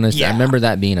 Like I want to. Yeah. I remember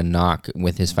that being a knock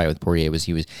with his fight with Poirier.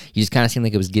 He just kind of seemed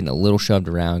like it was getting a little shoved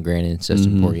around. Granted, it's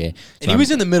Dustin Poirier, And he was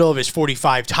in the middle of his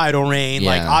 45 title reign. Yeah.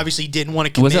 Like obviously didn't want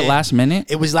to commit. Was it last minute?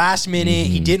 It was last minute.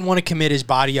 He didn't want to commit his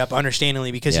body up,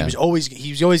 understandably, because he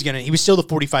was still the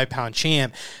 45-pound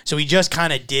champ. So he just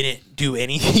kind of didn't do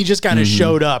anything. He just kind of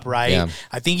showed up, right? Yeah.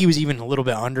 I think he was even a little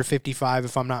bit under 55,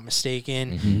 if I'm not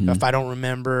mistaken, if I don't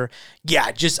remember.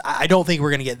 Yeah, I don't think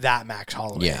we're going to get that Max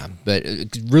Holloway. Yeah, but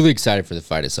really excited for the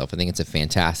fight itself. I think it's a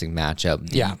fantastic matchup.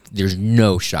 There's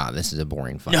no shot this is a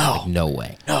boring fight. No. Like, no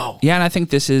way. No. Yeah, and I think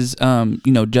this is,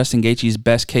 Justin Gaethje's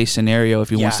best case scenario if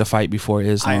he wants to fight before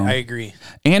Islam. I agree.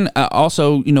 And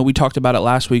also, we talked about it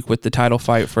last week with the title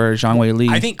fight for Zhang Weili.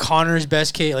 I think Connor's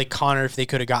best case, like Connor, if they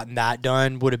could have gotten that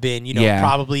done, would have been,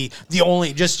 probably the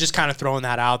only, just kind of throwing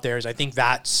that out there, is I think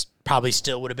that's probably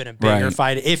still would have been a bigger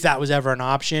fight if that was ever an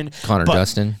option.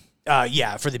 Dustin?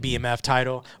 For the BMF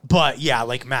title. But yeah,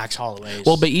 like Max Holloway.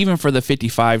 Well, but even for the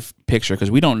 55 picture,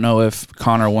 because we don't know if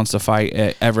Connor wants to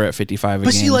fight ever at 55 but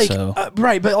again. See, like, so.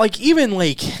 Right, but like even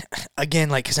like, again,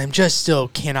 like, because I'm just still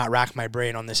cannot rack my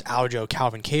brain on this Aljo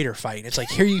Calvin Kattar fight. It's like,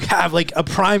 here you have like a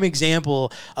prime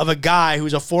example of a guy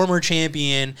who's a former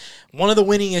champion, one of the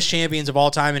winningest champions of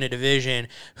all time in a division,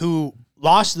 who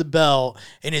lost the belt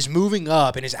and is moving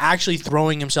up and is actually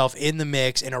throwing himself in the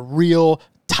mix in a real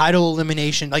title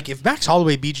elimination. Like if Max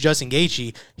Holloway beats Justin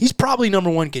Gaethje, he's probably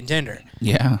 #1 contender.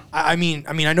 Yeah. I mean,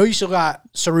 I know you still got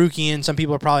Sarukian. Some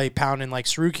people are probably pounding like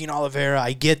Sarukian Oliveira.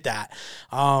 I get that.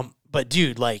 But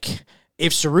dude, like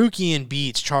if Sarukian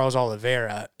beats Charles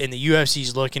Oliveira and the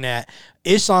UFC's looking at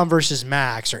Islam versus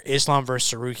Max or Islam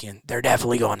versus Sarukian, they're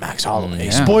definitely going Max Holloway.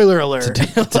 Yeah. Spoiler alert.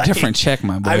 It's a different check,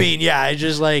 my boy. I mean, yeah, I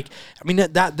just like,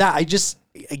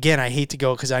 again, I hate to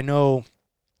go because I know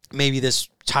maybe this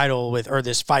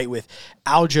fight with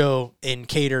Aljo and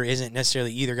Kattar isn't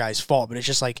necessarily either guy's fault, but it's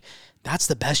just like, that's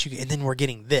the best you can, and then we're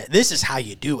getting this. This is how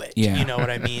you do it. Yeah. You know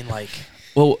what I mean? Like,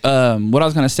 well, what I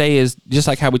was going to say is just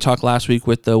like how we talked last week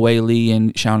with the Wei Li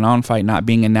and Xiaonan fight not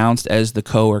being announced as the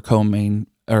co-main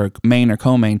or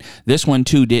co-main, this one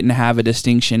too didn't have a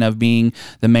distinction of being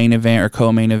the main event or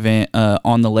co-main event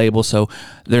on the label, so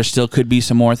there still could be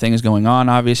some more things going on,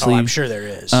 obviously. I'm sure there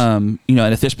is. And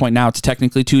at this point now it's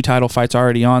technically 2 title fights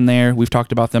already on there. We've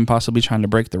talked about them possibly trying to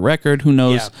break the record. Who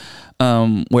knows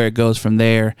where it goes from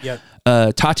there. Yep.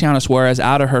 Tatiana Suarez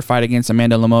out of her fight against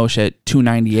Amanda Lemos at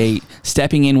 298.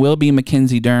 Stepping in will be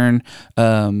Mackenzie Dern.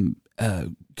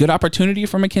 Good opportunity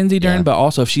for Mackenzie Dern, but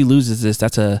also if she loses this,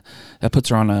 that puts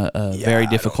her on a very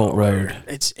difficult road.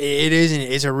 It's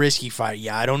a risky fight.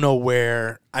 Yeah, I don't know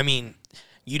where. I mean,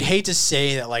 you'd hate to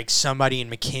say that like somebody in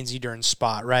Mackenzie Dern's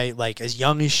spot, right? Like as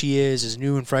young as she is, as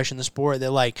new and fresh in the sport,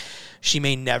 that like she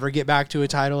may never get back to a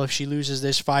title if she loses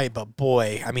this fight. But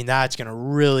boy, I mean that's gonna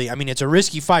really. I mean it's a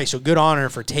risky fight, so good on her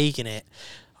for taking it.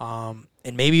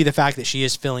 And maybe the fact that she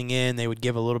is filling in, they would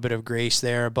give a little bit of grace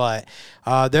there. But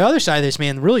the other side of this,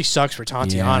 man, really sucks for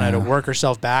Tatiana to work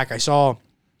herself back. I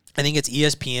think it's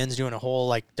ESPN's doing a whole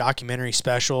like documentary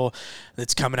special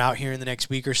that's coming out here in the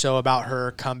next week or so about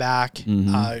her comeback.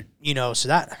 So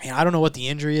that, I mean, I don't know what the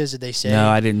injury is. Did they say? No,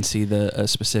 I didn't see the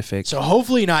specific. So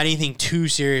hopefully not anything too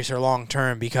serious or long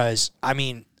term, because I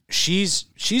mean she's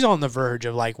on the verge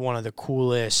of like one of the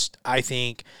coolest, I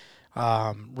think,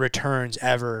 returns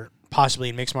ever, possibly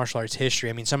in mixed martial arts history.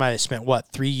 I mean, somebody that spent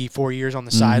 3-4 years on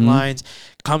the sidelines,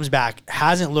 comes back,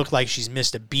 hasn't looked like she's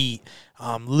missed a beat,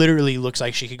 literally looks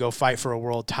like she could go fight for a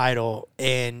world title,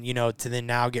 and to then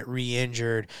now get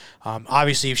re-injured.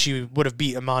 Obviously if she would have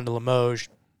beat Amanda Lemos,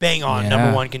 bang on,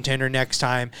 #1 contender next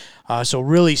time. So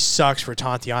really sucks for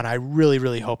Tatiana. I really,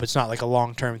 really hope it's not like a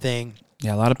long-term thing.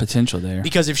 Yeah, a lot of potential there.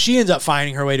 Because if she ends up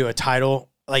finding her way to a title,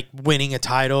 like winning a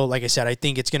title, like I said, I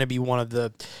think it's going to be one of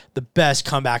the best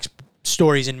comebacks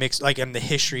stories in the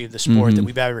history of the sport that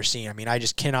we've ever seen. I mean, I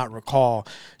just cannot recall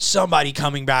somebody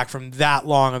coming back from that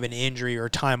long of an injury or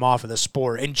time off of the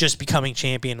sport and just becoming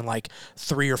champion in like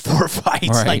 3 or 4 fights.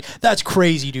 Right. Like that's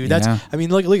crazy, dude. That's I mean,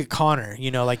 look at Connor.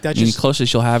 Like that's just the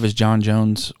closest you'll have is John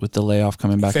Jones with the layoff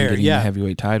coming back and getting the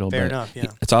heavyweight title. Fair but enough. Yeah,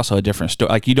 it's also a different story.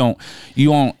 Like you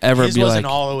won't ever his be wasn't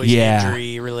like always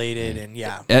injury related, and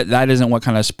that isn't what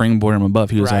kind of springboard him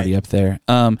above. He was already up there.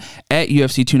 At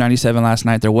UFC 297 last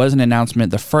night, there was an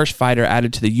announcement. The first fighter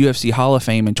added to the UFC Hall of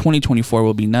Fame in 2024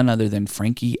 will be none other than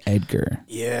Frankie Edgar.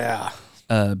 Yeah.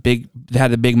 They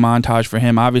had a big montage for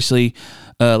him. Obviously,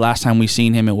 last time we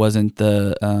seen him, it wasn't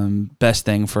the best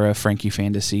thing for a Frankie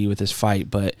fan to see with his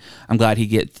fight. But I'm glad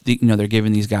they're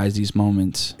giving these guys these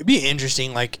moments. It'd be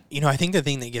interesting. Like, I think the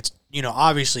thing that gets,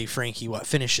 obviously Frankie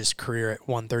finished his career at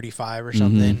 135 or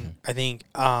something.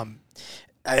 Mm-hmm.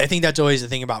 I think that's always the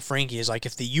thing about Frankie is like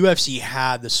if the UFC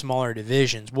had the smaller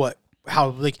divisions, but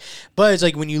it's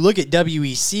like when you look at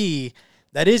WEC.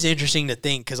 That is interesting to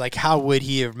think because, like, how would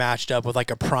he have matched up with,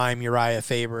 like, a prime Uriah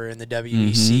Faber in the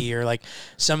WEC or, like,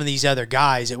 some of these other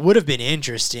guys? It would have been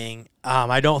interesting.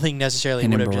 I don't think necessarily it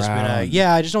would have just been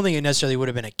I just don't think it necessarily would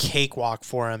have been a cakewalk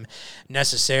for him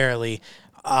necessarily.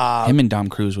 Him and Dom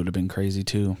Cruz would have been crazy,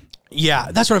 too.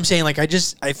 Yeah, that's what I'm saying. Like, I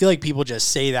feel like people just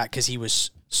say that because he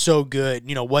was so good,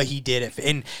 what he did.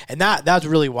 And that's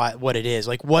really what it is.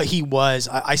 Like, what he was.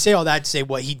 I say all that to say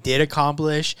what he did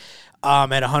accomplish.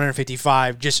 At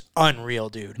 155, just unreal,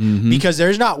 dude. Mm-hmm. Because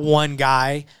there's not one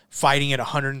guy fighting at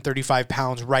 135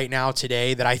 pounds right now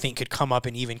today that I think could come up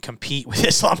and even compete with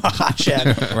Islam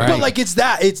Makhachev. Right. But like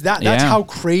that's how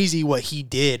crazy what he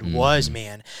did was,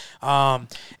 man.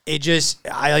 It just,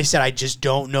 like I said, I just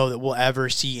don't know that we'll ever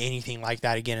see anything like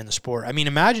that again in the sport. I mean,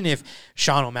 imagine if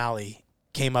Sean O'Malley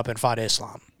came up and fought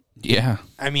Islam. Yeah.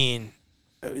 I mean,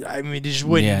 it just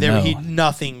wouldn't.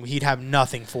 He'd have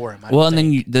nothing for him. And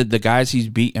then the guys he's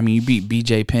beat. I mean, you beat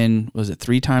BJ Penn. Was it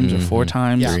 3 times or 4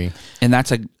 times? Yeah. And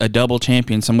that's a double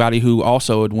champion. Somebody who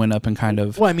also would went up and kind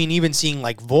of. Well, I mean, even seeing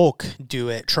like Volk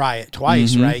try it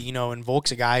twice, right? And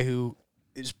Volk's a guy who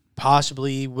is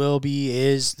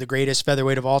is the greatest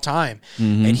featherweight of all time,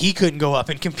 and he couldn't go up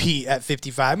and compete at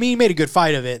 55. I mean, he made a good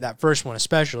fight of it, that first one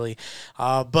especially.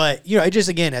 But it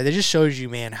just shows you,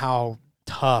 man, how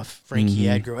tough Frankie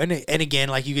Edgar. And again,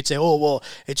 like you could say, oh, well,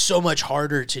 it's so much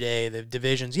harder today, the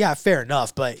divisions. Yeah, fair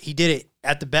enough. But he did it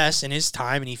at the best in his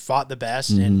time, and he fought the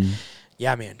best. And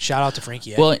yeah, man, shout out to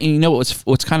Frankie Edgar. Well, and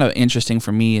what's kind of interesting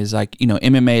for me is like,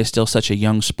 MMA is still such a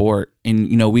young sport. And,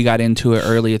 we got into it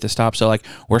early at the stop. So like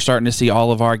we're starting to see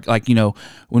all of our, like,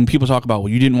 when people talk about, well,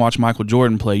 you didn't watch Michael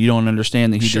Jordan play, you don't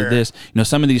understand that he did this.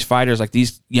 Some of these fighters, like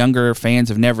these younger fans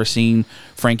have never seen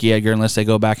Frankie Edgar unless they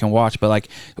go back and watch. But like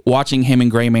watching him and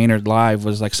Gray Maynard live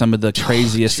was like some of the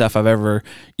craziest stuff I've ever,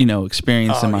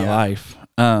 experienced in my life.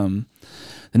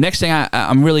 The next thing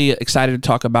I'm really excited to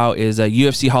talk about is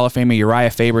UFC Hall of Famer Uriah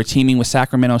Faber teaming with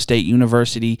Sacramento State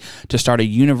University to start a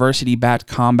university-backed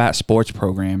combat sports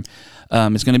program.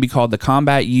 It's going to be called the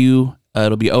Combat U.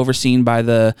 It'll be overseen by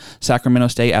the Sacramento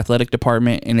State Athletic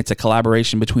Department, and it's a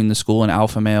collaboration between the school and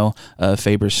Alpha Male,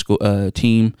 Faber's school,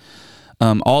 team.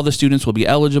 All the students will be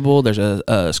eligible. There's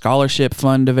a scholarship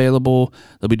fund available.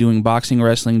 They'll be doing boxing,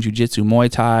 wrestling, jiu-jitsu, Muay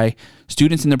Thai.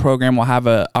 Students in the program will have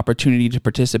an opportunity to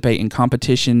participate in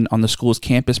competition on the school's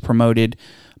campus promoted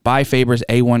by Faber's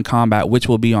A1 Combat, which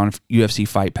will be on UFC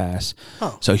Fight Pass.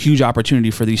 Oh. So huge opportunity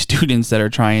for these students that are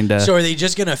trying to... So are they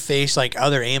just going to face like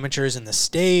other amateurs in the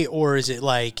state, or is it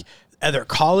like other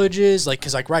colleges? Like,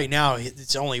 because like right now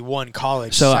it's only one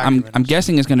college. So I'm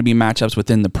guessing it's going to be matchups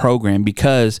within the program,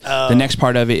 because the next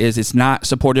part of it is it's not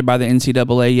supported by the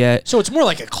NCAA yet. So it's more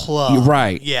like a club,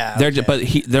 right? Yeah,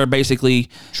 they're basically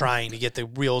trying to get the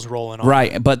wheels rolling on.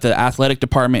 Right, but the athletic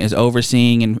department is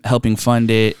overseeing and helping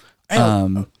fund it.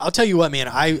 I'll tell you what, man.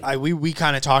 We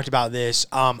kind of talked about this.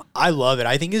 I love it.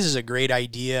 I think this is a great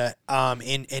idea.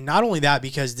 And not only that,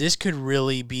 because this could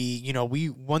really be,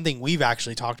 one thing we've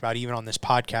actually talked about even on this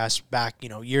podcast back,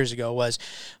 years ago was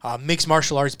mixed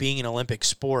martial arts being an Olympic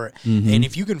sport. And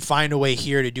if you can find a way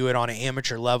here to do it on an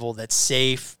amateur level that's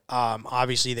safe,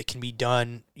 obviously that can be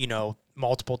done,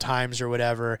 multiple times or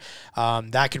whatever,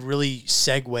 that could really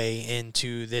segue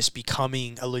into this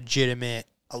becoming a legitimate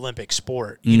Olympic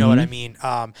sport. You know what I mean?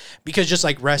 Because just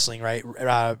like wrestling, right?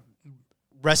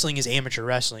 Wrestling is amateur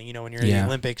wrestling. When you're in the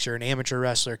Olympics, you're an amateur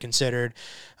wrestler considered.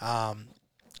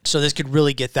 So this could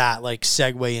really get that like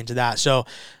segue into that. So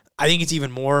I think it's even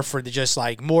more for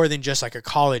more than just like a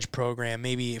college program.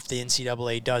 Maybe if the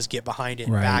NCAA does get behind it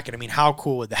and back it. I mean, how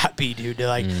cool would that be, dude?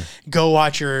 To go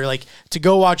watch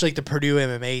the Purdue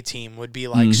MMA team would be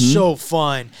like so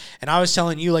fun. And I was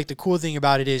telling you, like, the cool thing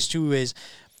about it is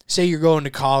say you're going to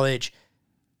college,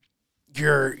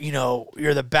 you're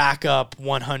the backup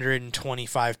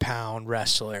 125 pound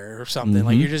wrestler or something.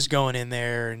 Like, you're just going in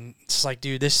there and it's like,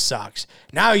 dude, this sucks.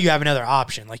 Now you have another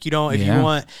option. Like, you don't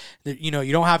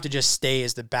have to just stay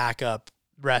as the backup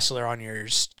wrestler on your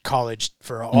college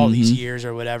for all these years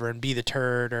or whatever and be the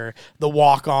turd or the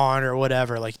walk on or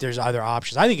whatever. Like, there's other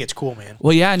options. I think it's cool, man.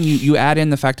 Well, yeah. And you add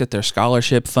in the fact that there's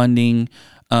scholarship funding.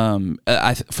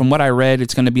 From what I read,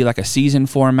 it's going to be like a season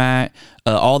format.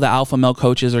 All the alpha male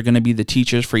coaches are going to be the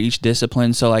teachers for each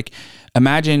discipline. So like,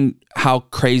 imagine how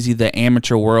crazy the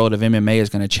amateur world of MMA is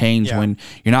going to change when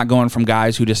you're not going from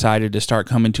guys who decided to start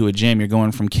coming to a gym. You're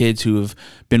going from kids who have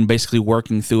been basically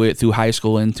working through it through high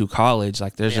school and through college.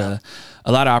 Like there's a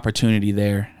lot of opportunity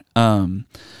there.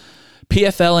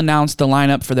 PFL announced the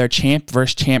lineup for their champ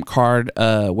versus champ card,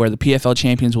 where the PFL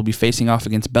champions will be facing off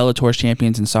against Bellator's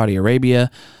champions in Saudi Arabia.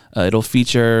 It'll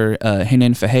feature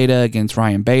Renan Fajeda against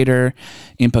Ryan Bader,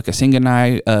 Impa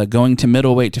Kasinganai going to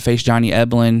middleweight to face Johnny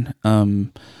Eblen.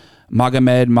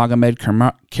 Magomed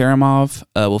Karamov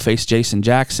will face Jason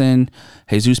Jackson.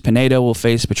 Jesus Pinedo will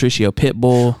face Patricio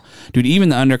Pitbull. Dude, even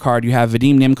the undercard, you have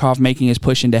Vadim Nemkov making his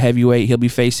push into heavyweight. He'll be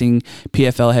facing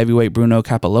PFL heavyweight Bruno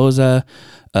Capoloza.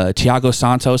 Thiago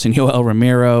Santos and Yoel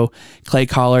Romero. Clay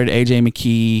Collard, AJ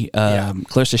McKee.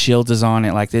 Clarissa Shields is on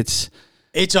it. Like, it's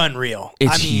unreal.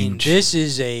 It's huge. This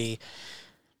is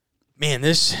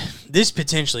this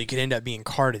potentially could end up being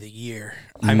card of the year.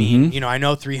 I mean, I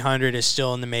know 300 is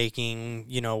still in the making,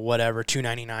 whatever,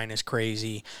 299 is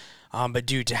crazy. But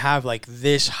dude, to have like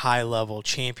this high level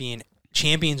champions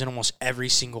in almost every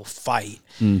single fight,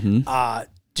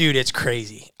 dude, it's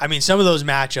crazy. I mean, some of those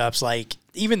matchups, like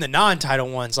even the non-title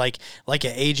ones, like a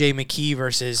AJ McKee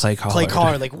versus Clay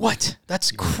Collard, like what?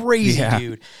 That's crazy,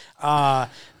 dude. The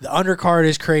undercard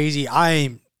is crazy.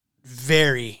 I'm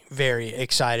very, very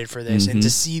excited for this and to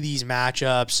see these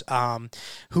matchups.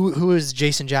 Who is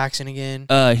Jason Jackson again?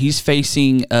 He's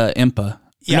facing Impa.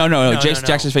 Yeah, no. Jason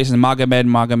Jackson's facing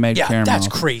Magomed Karamov. That's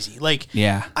crazy. Like,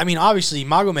 I mean, obviously,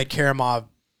 Magomed Karamov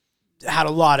had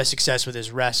a lot of success with his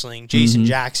wrestling. Jason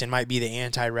Jackson might be the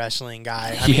anti-wrestling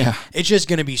guy. I mean, it's just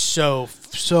going to be so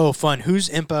fun. Who's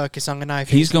Impa Kasanganai?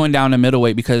 He's going down to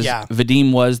middleweight because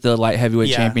Vadim was the light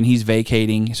heavyweight champion. He's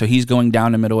vacating, so he's going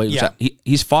down to middleweight.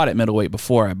 He's fought at middleweight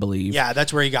before, I believe. Yeah,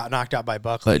 that's where he got knocked out by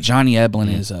Buckley. But Johnny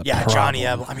Eblen is a problem. Johnny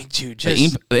Eblen. I mean, dude,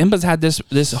 just Impa's had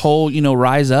this whole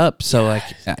rise up. So I'm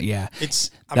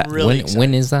really excited.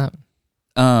 When is that?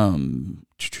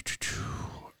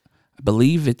 I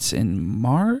believe it's in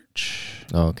March.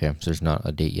 Oh, okay. So there's not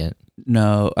a date yet.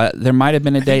 No, there might have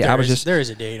been a date. There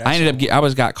is a date.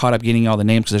 I got caught up getting all the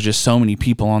names because there's just so many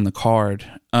people on the card.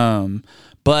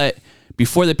 But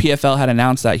before the PFL had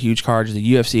announced that huge card,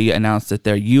 the UFC announced that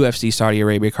their UFC Saudi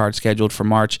Arabia card scheduled for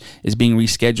March is being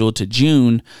rescheduled to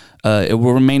June. It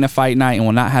will remain a fight night and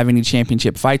will not have any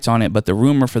championship fights on it, but the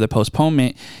rumor for the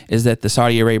postponement is that the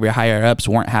Saudi Arabia higher-ups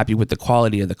weren't happy with the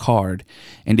quality of the card.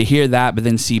 And to hear that, but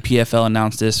then see PFL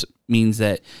announce this means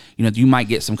that, you might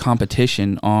get some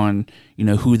competition on,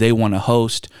 who they want to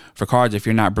host for cards if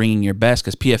you're not bringing your best,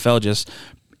 because PFL just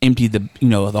emptied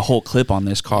the whole clip on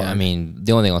this card. Yeah, I mean,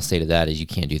 the only thing I'll say to that is you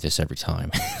can't do this every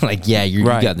time. Like, you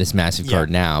got this massive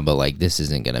card now, but like this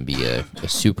isn't going to be a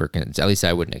super. At least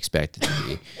I wouldn't expect it to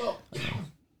be.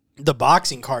 The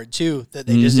boxing card too that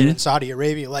they just did in Saudi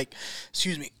Arabia. Like,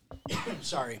 excuse me,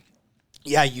 sorry.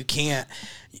 Yeah, you can't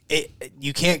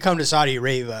come to Saudi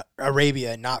Arabia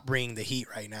and not bring the heat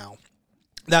right now.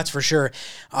 That's for sure.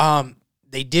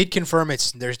 They did confirm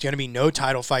there's going to be no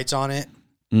title fights on it.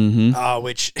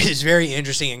 Which is very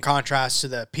interesting in contrast to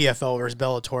the PFL versus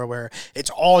Bellator where it's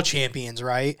all champions,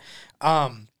 right?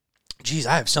 Geez,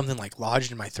 I have something like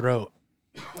lodged in my throat.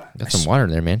 Got some water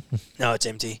there, man. No, it's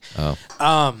empty. Oh.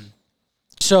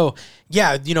 So,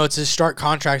 it's a stark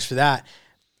contrast for that.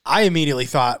 I immediately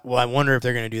thought, well, I wonder if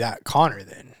they're going to do that Conor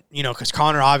then. Because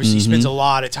Conor obviously spends a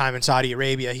lot of time in Saudi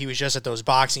Arabia. He was just at those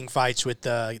boxing fights with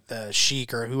the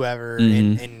Sheik or whoever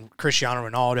and Cristiano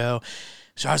Ronaldo.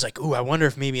 So I was like, ooh, I wonder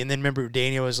if maybe, and then remember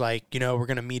Daniel was like, we're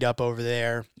going to meet up over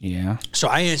there. Yeah. So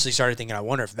I instantly started thinking, I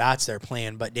wonder if that's their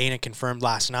plan. But Dana confirmed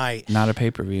last night. Not a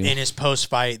pay-per-view. In his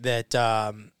post-fight that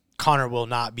Conor will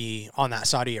not be on that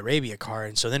Saudi Arabia card.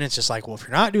 And so then it's just like, well, if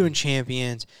you're not doing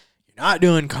champions, you're not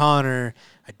doing Conor,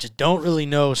 I just don't really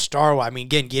know star-wise. I mean,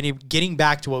 again, getting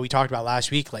back to what we talked about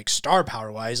last week, like star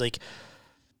power-wise, like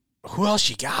who else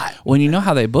you got? Well, you know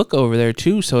how they book over there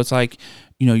too. So it's like,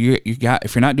 you got,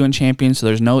 if you're not doing champions, so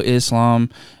there's no Islam.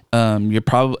 You're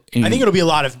probably. I think it'll be a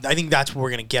lot of. I think that's what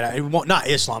we're gonna get. It won't, not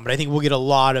Islam, but I think we'll get a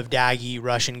lot of Daggy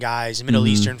Russian guys, Middle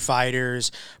Eastern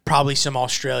fighters, probably some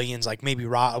Australians, like maybe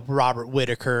Robert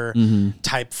Whittaker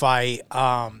type fight.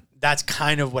 That's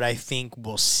kind of what I think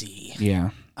we'll see. Yeah.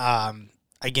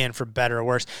 Again, for better or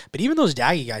worse, but even those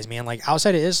Daggy guys, man, like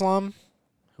outside of Islam,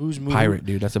 who's moving? Pirate,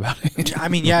 dude. That's about it. I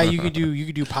mean, yeah, you could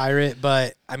do Pirate,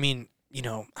 but I mean. I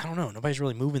don't know. Nobody's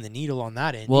really moving the needle on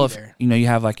that end either. If, you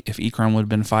have like if Ikram would have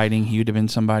been fighting, he would have been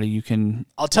somebody you can.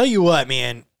 I'll tell you what,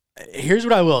 man. Here's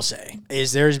what I will say,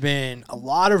 is there's been a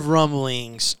lot of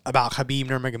rumblings about Khabib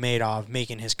Nurmagomedov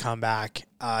making his comeback.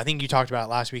 I think you talked about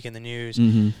it last week in the news.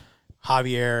 Mm-hmm.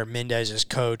 Javier Mendez's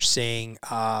coach saying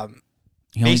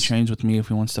he only trains with me if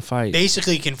he wants to fight.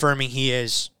 Basically confirming he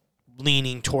is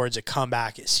leaning towards a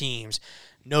comeback, it seems.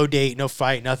 No date, no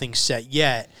fight, nothing set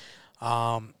yet.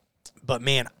 But,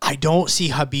 man, I don't see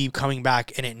Khabib coming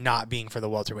back and it not being for the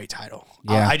welterweight title.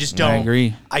 Yeah, I just don't. I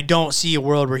agree. I don't see a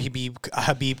world where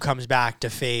Khabib comes back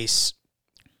to face,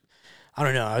 I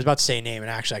don't know, I was about to say a name, and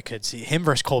actually I could see him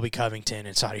versus Colby Covington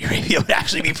in Saudi Arabia would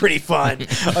actually be pretty fun.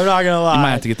 I'm not going to lie. You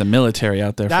might have to get the military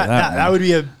out there for that. That would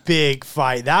be a big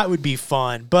fight. That would be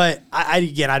fun. But,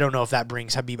 again, I don't know if that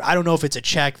brings Khabib. I don't know if it's a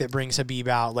check that brings Khabib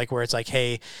out, like where it's like,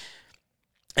 hey,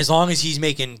 as long as he's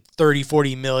making 30,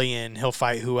 40 million, he'll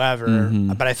fight whoever.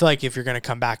 Mm-hmm. But I feel like if you're going to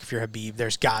come back, if you're Khabib,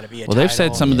 there's got to be a title. They've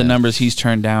said some of the numbers he's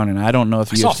turned down, and I don't know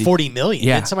if I saw 40 million.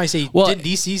 Yeah. Did somebody say, did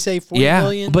DC say 40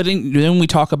 million? But then we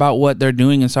talk about what they're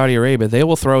doing in Saudi Arabia. They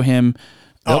will throw him.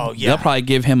 They'll probably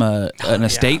give him an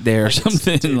estate there or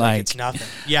something. It's nothing.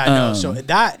 Yeah, no. So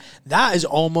that is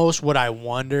almost what I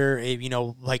wonder.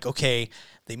 If, okay,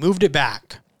 they moved it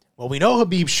back. Well, we know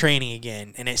Khabib's training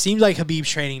again, and it seems like Khabib's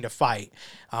training to fight.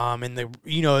 And they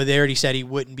already said he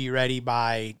wouldn't be ready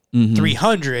by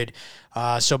 300.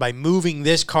 So by moving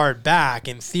this card back,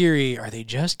 in theory, are they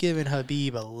just giving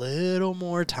Khabib a little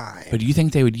more time? But do you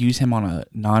think they would use him on a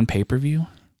non-pay-per-view?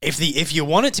 If you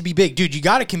want it to be big, dude, you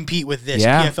got to compete with this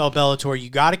PFL Bellator. You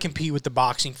got to compete with the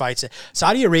boxing fights.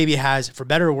 Saudi Arabia has, for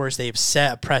better or worse, they have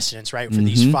set a precedence, right, for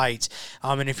these fights.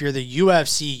 And if you're the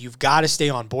UFC, you've got to stay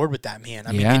on board with that, man.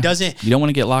 I mean, it doesn't. You don't want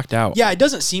to get locked out. Yeah, it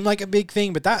doesn't seem like a big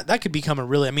thing, but that could become a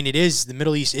really. I mean, it is. The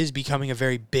Middle East is becoming a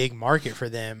very big market for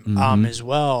them as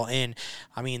well. And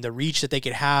I mean, the reach that they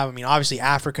could have. I mean, obviously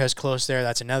Africa is close there.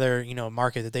 That's another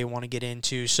market that they want to get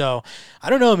into. So I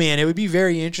don't know, man. It would be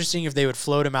very interesting if they would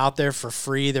float him out there for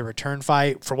free, the return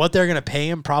fight. For what they're going to pay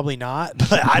him, probably not.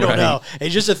 But I don't know.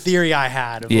 It's just a theory I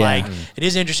had of it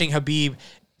is interesting. Khabib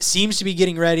seems to be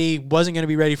getting ready, wasn't going to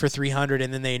be ready for 300,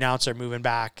 and then they announced they're moving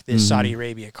back this Saudi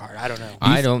Arabia card. I don't know.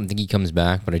 I don't think he comes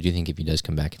back, but I do think if he does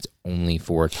come back, it's only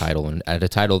for a title, and at a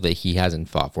title that he hasn't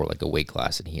fought for, like a weight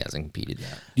class, and he hasn't competed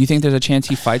yet. Do you think there's a chance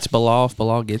he fights Bilal if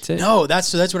Bilal gets it? No,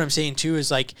 that's what I'm saying too,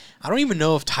 is like, I don't even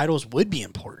know if titles would be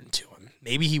important to him.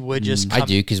 Maybe he would just I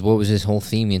do, because what was his whole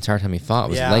theme the entire time he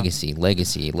fought was legacy.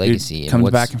 Dude,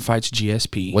 comes back and fights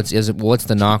GSP. What's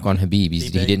the knock on Khabib? He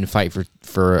didn't fight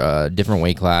for a different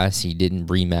weight class. He didn't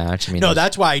rematch. I mean,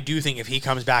 that's why I do think if he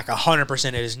comes back 100%,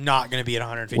 it is not going to be at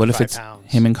 155 what if it's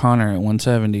pounds. Him and Connor at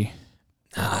 170?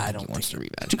 I don't think wants to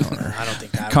rematch Connor. I don't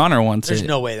think that. Connor wants There's it.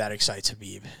 no way that excites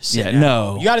Khabib.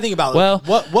 No. You got to think about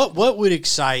what would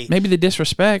excite. Maybe the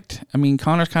disrespect. I mean,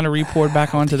 Connor's kind of re-poured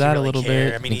back onto that a little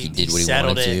bit. I mean, he did what he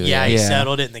settled wanted it. to. Yeah, he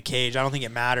settled it in the cage. I don't think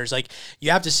it matters. Like,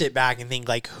 you have to sit back and think,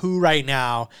 like, who right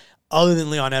now, other than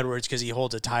Leon Edwards, because he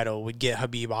holds a title, would get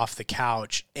Khabib off the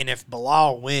couch. And if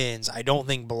Bilal wins, I don't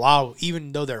think Bilal,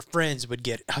 even though they're friends, would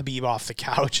get Khabib off the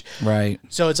couch. Right.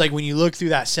 So it's like when you look through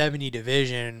that 70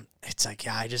 division, it's like,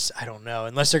 I don't know.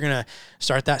 Unless they're going to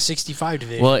start that 65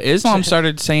 division. Well, Islam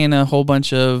started saying a whole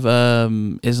bunch of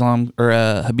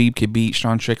Khabib could beat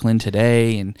Sean Strickland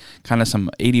today and kind of some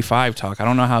 85 talk. I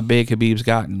don't know how big Khabib's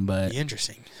gotten, but...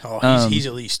 Interesting. Oh, he's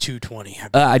at least 220.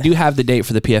 I do have the date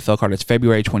for the PFL card. It's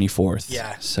February 24th.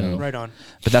 Yeah, so right on.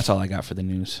 But that's all I got for the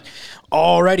news.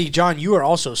 Alrighty, John, you are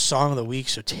also Song of the Week,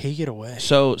 so take it away.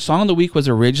 So Song of the Week was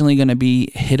originally going to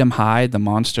be Hit 'em High, the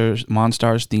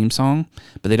Monstars theme song,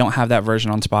 but they don't have that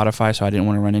version on Spotify, so I didn't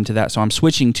want to run into that. So I'm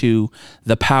switching to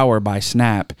The Power by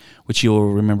Snap, which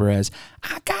you'll remember as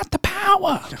I Got the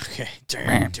Power. Okay.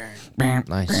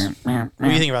 Nice. What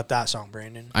do you think about that song,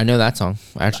 Brandon? I know that song.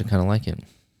 I actually kind of like it.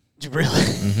 Really?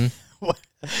 Mm-hmm.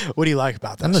 What do you like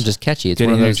about that? I don't know, just catchy. It's Good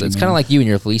one of those. energy, It's kind of like you and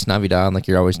your Feliz Navidad, like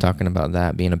you're always talking about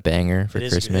that being a banger for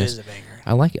Christmas. It is a banger.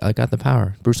 I like it. I Got the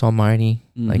Power. Bruce Almighty,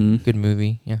 like good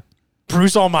movie. Yeah.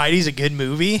 Bruce Almighty's a good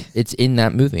movie. It's in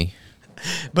that movie.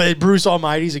 But Bruce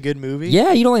Almighty's a good movie.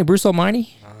 Yeah, you don't like Bruce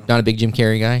Almighty? Not a big Jim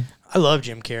Carrey guy. I love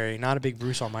Jim Carrey. Not a big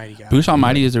Bruce Almighty guy. Bruce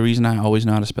Almighty is the reason I always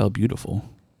know how to spell beautiful.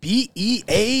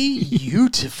 BEA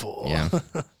beautiful. Yeah.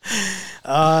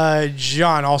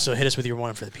 John, also hit us with your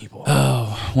one for the people.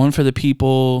 Oh, one for the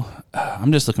people.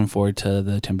 I'm just looking forward to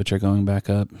the temperature going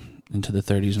back up into the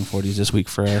 30s and 40s this week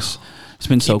for us. It's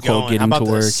been so cold getting to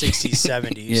work. 60s,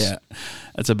 70s. Yeah,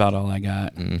 that's about all I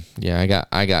got. Yeah,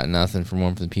 I got nothing for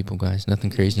one for the people, guys.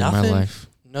 Nothing crazy in my life.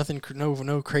 Nothing.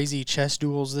 No crazy chess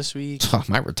duels this week. I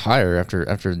might retire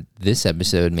after this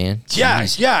episode, man. Yeah,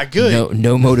 Jeez. yeah, good.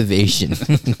 No motivation.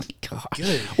 God.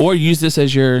 Good. Or use this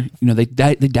as your, they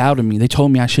doubted me. They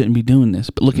told me I shouldn't be doing this,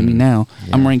 but look at me now.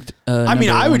 Yeah. I'm ranked. I mean,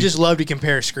 I would just love to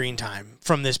compare screen time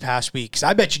from this past week because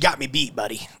I bet you got me beat,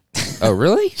 buddy. Oh,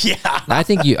 really? Yeah. I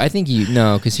think you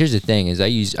no, because here's the thing: is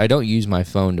I don't use my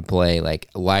phone to play like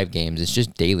live games. It's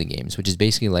just daily games, which is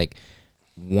basically like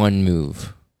one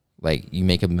move. Like you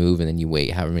make a move and then you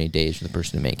wait however many days for the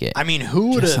person to make it. I mean, who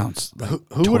would have? Sounds like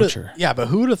who would torture. have? Yeah, but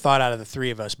who would have thought out of the three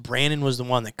of us, Brandon was the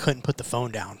one that couldn't put the phone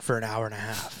down for an hour and a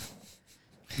half.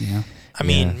 Yeah. I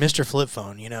mean, Mr. Flip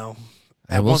Phone,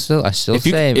 I still if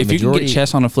say if you can get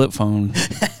chess on a flip phone.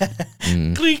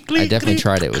 I definitely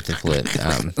tried it with the flip.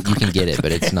 You can get it,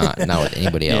 but it's not with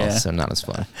anybody else, so not as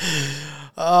fun.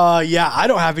 Yeah, I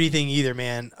don't have anything either,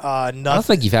 man. Nothing. I don't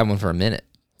think you've had one for a minute.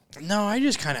 No, I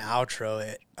just kind of outro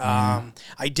it.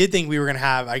 I did think we were going to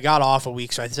have, I got off a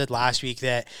week, so I said last week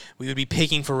that we would be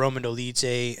picking for Roman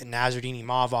Dolidze and Nasruddin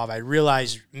Imavov. I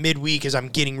realized midweek as I'm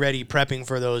getting ready, prepping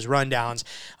for those rundowns,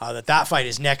 that fight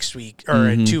is next week, or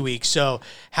in 2 weeks. So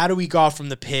had a week off from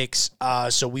the picks,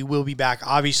 so we will be back,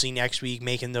 obviously, next week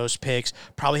making those picks.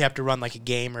 Probably have to run like a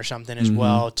game or something as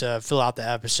well to fill out the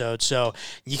episode. So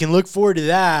you can look forward to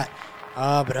that.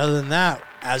 But other than that,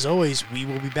 as always, we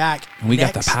will be back. We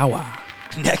got the power.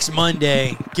 Next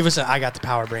Monday. Give us I got the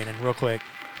power, Brandon, real quick.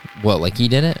 What, like he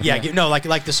did it? Yeah,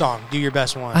 like the song. Do your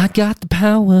best one. I got the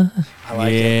power. I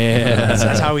like it.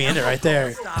 That's how we end it right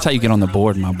there. That's how you get on the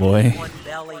board, my boy.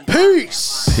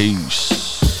 Peace. Peace.